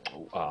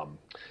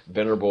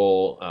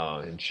venerable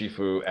and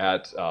Shifu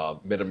at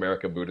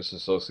Mid-America Buddhist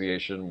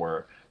Association,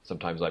 where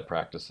sometimes I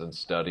practice and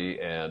study,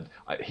 and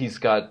he's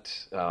got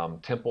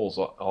temples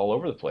all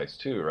over the place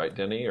too, right,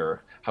 Denny?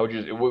 Or how would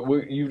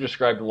you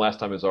described him last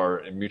time as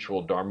our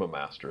mutual Dharma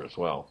master as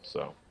well?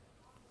 So.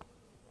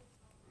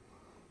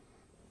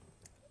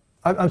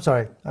 I'm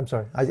sorry.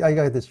 I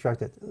got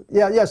distracted.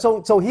 Yeah.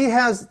 So he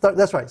has.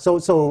 That's right. So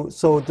the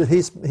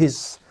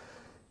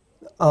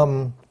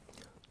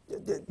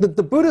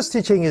Buddhist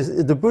teaching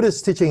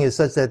is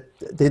such that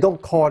they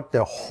don't call it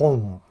their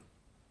home.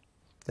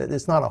 That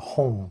it's not a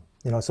home.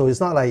 So it's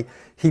not like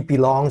he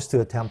belongs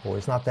to a temple.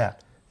 It's not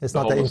that. It's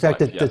not that. In fact,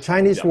 the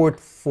Chinese word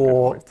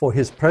for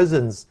his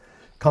presence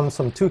comes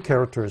from two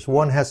characters.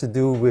 One has to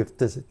do with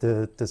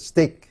the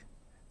stake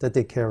that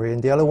they carry,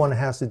 and the other one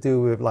has to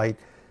do with like,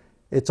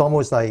 it's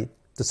almost like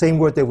the same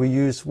word that we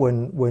use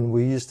when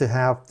we used to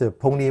have the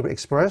Pony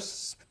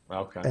Express.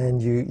 Okay.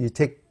 And you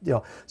take,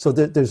 so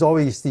there's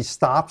always these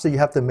stops that you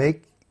have to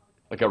make.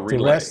 Like a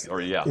relay,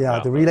 or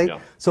the relay. Yeah.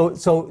 So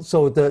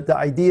the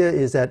idea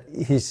is that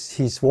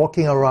he's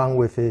walking around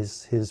with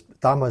his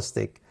Dharma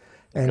stick,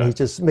 and he's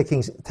just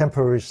making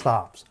temporary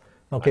stops.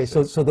 Okay,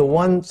 so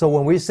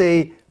when we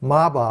say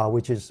Maba,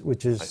 which is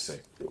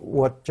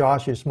what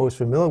Josh is most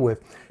familiar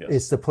with,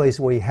 it's the place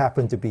where he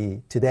happened to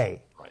be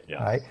today. Right. Yes.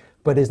 Right.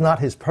 But it's not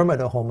his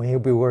permanent home, and he'll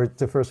be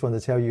the first one to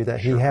tell you that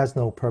he has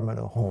no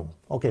permanent home.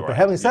 Okay, but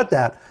having said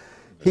that,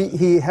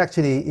 he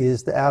actually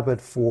is the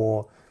abbot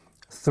for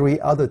 3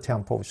 other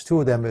temples.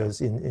 2 of them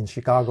is in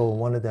Chicago, and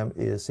 1 of them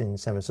is in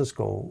San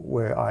Francisco,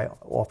 where I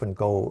often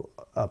go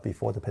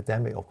before the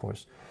pandemic, of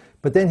course.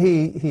 But then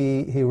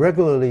he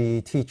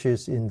regularly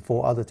teaches in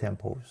 4 other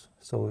temples.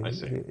 So I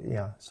see.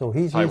 So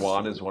he's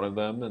Taiwan is one of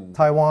them, and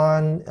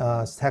Taiwan,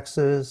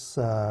 Texas,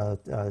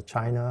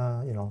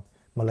 China,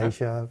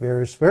 Malaysia,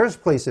 various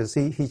places.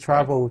 He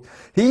traveled.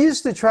 He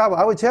used to travel.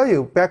 I would tell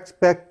you back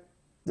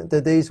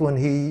the days when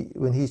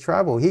he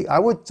traveled. I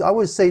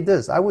would say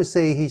this. I would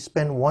say he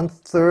spent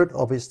 1/3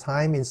 of his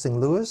time in St.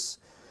 Louis,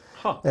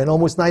 and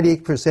almost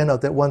 98%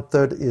 of that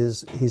 1/3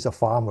 is he's a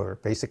farmer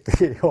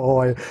basically,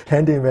 or a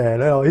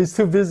handyman. He's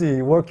too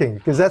busy working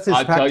because that's his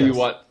practice. I tell you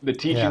what, the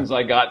teachings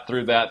I got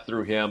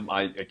through him,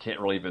 I can't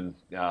really even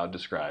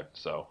describe.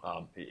 So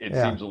it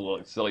seems a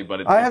little silly,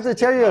 but I have to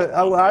tell you,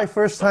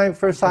 first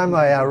time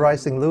I arrived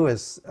in St.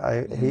 Louis,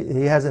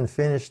 he hasn't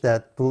finished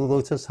that Blue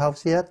Lotus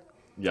house yet.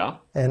 Yeah.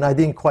 And I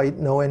didn't quite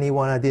know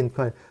anyone.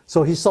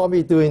 So he saw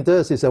me doing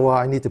this. He said, "Well,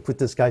 I need to put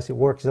this guy to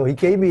work." So he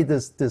gave me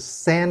this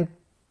sand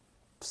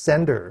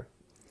sander,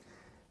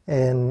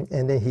 and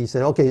then he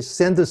said, "Okay,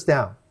 sand this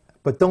down,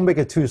 but don't make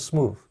it too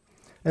smooth."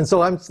 And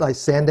so I'm like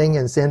sanding,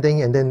 and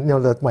then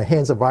my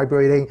hands are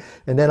vibrating,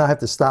 and then I have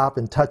to stop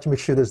and touch, make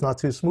sure it's not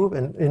too smooth.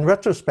 And in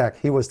retrospect,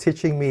 he was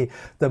teaching me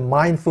the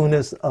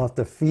mindfulness of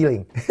the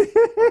feeling.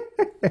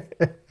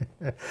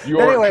 You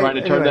were trying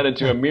to turn that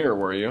into a mirror,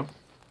 were you?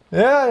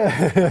 Yeah.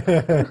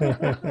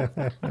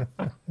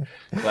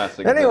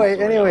 Classic. Anyway,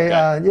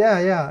 okay.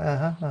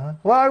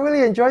 Well, I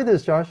really enjoyed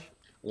this, Josh.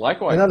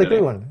 Likewise. Another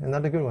good one.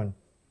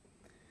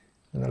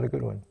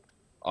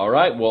 All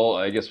right. Well,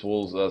 I guess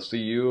we'll see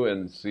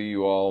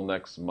you all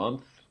next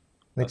month.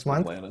 Next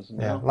month?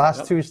 Yeah.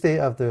 Last Tuesday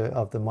of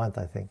the month,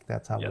 I think.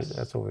 That's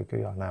what we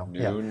go on now.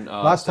 Noon,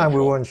 Last time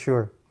we weren't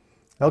sure.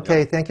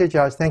 Okay. Thank you,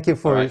 Josh. Thank you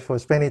for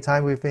spending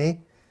time with me.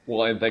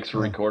 Well, and thanks for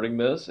recording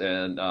this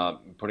and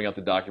putting out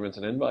the documents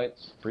and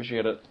invites.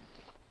 Appreciate it.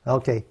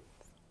 Okay.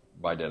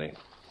 Bye, Denny.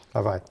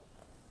 Bye-bye.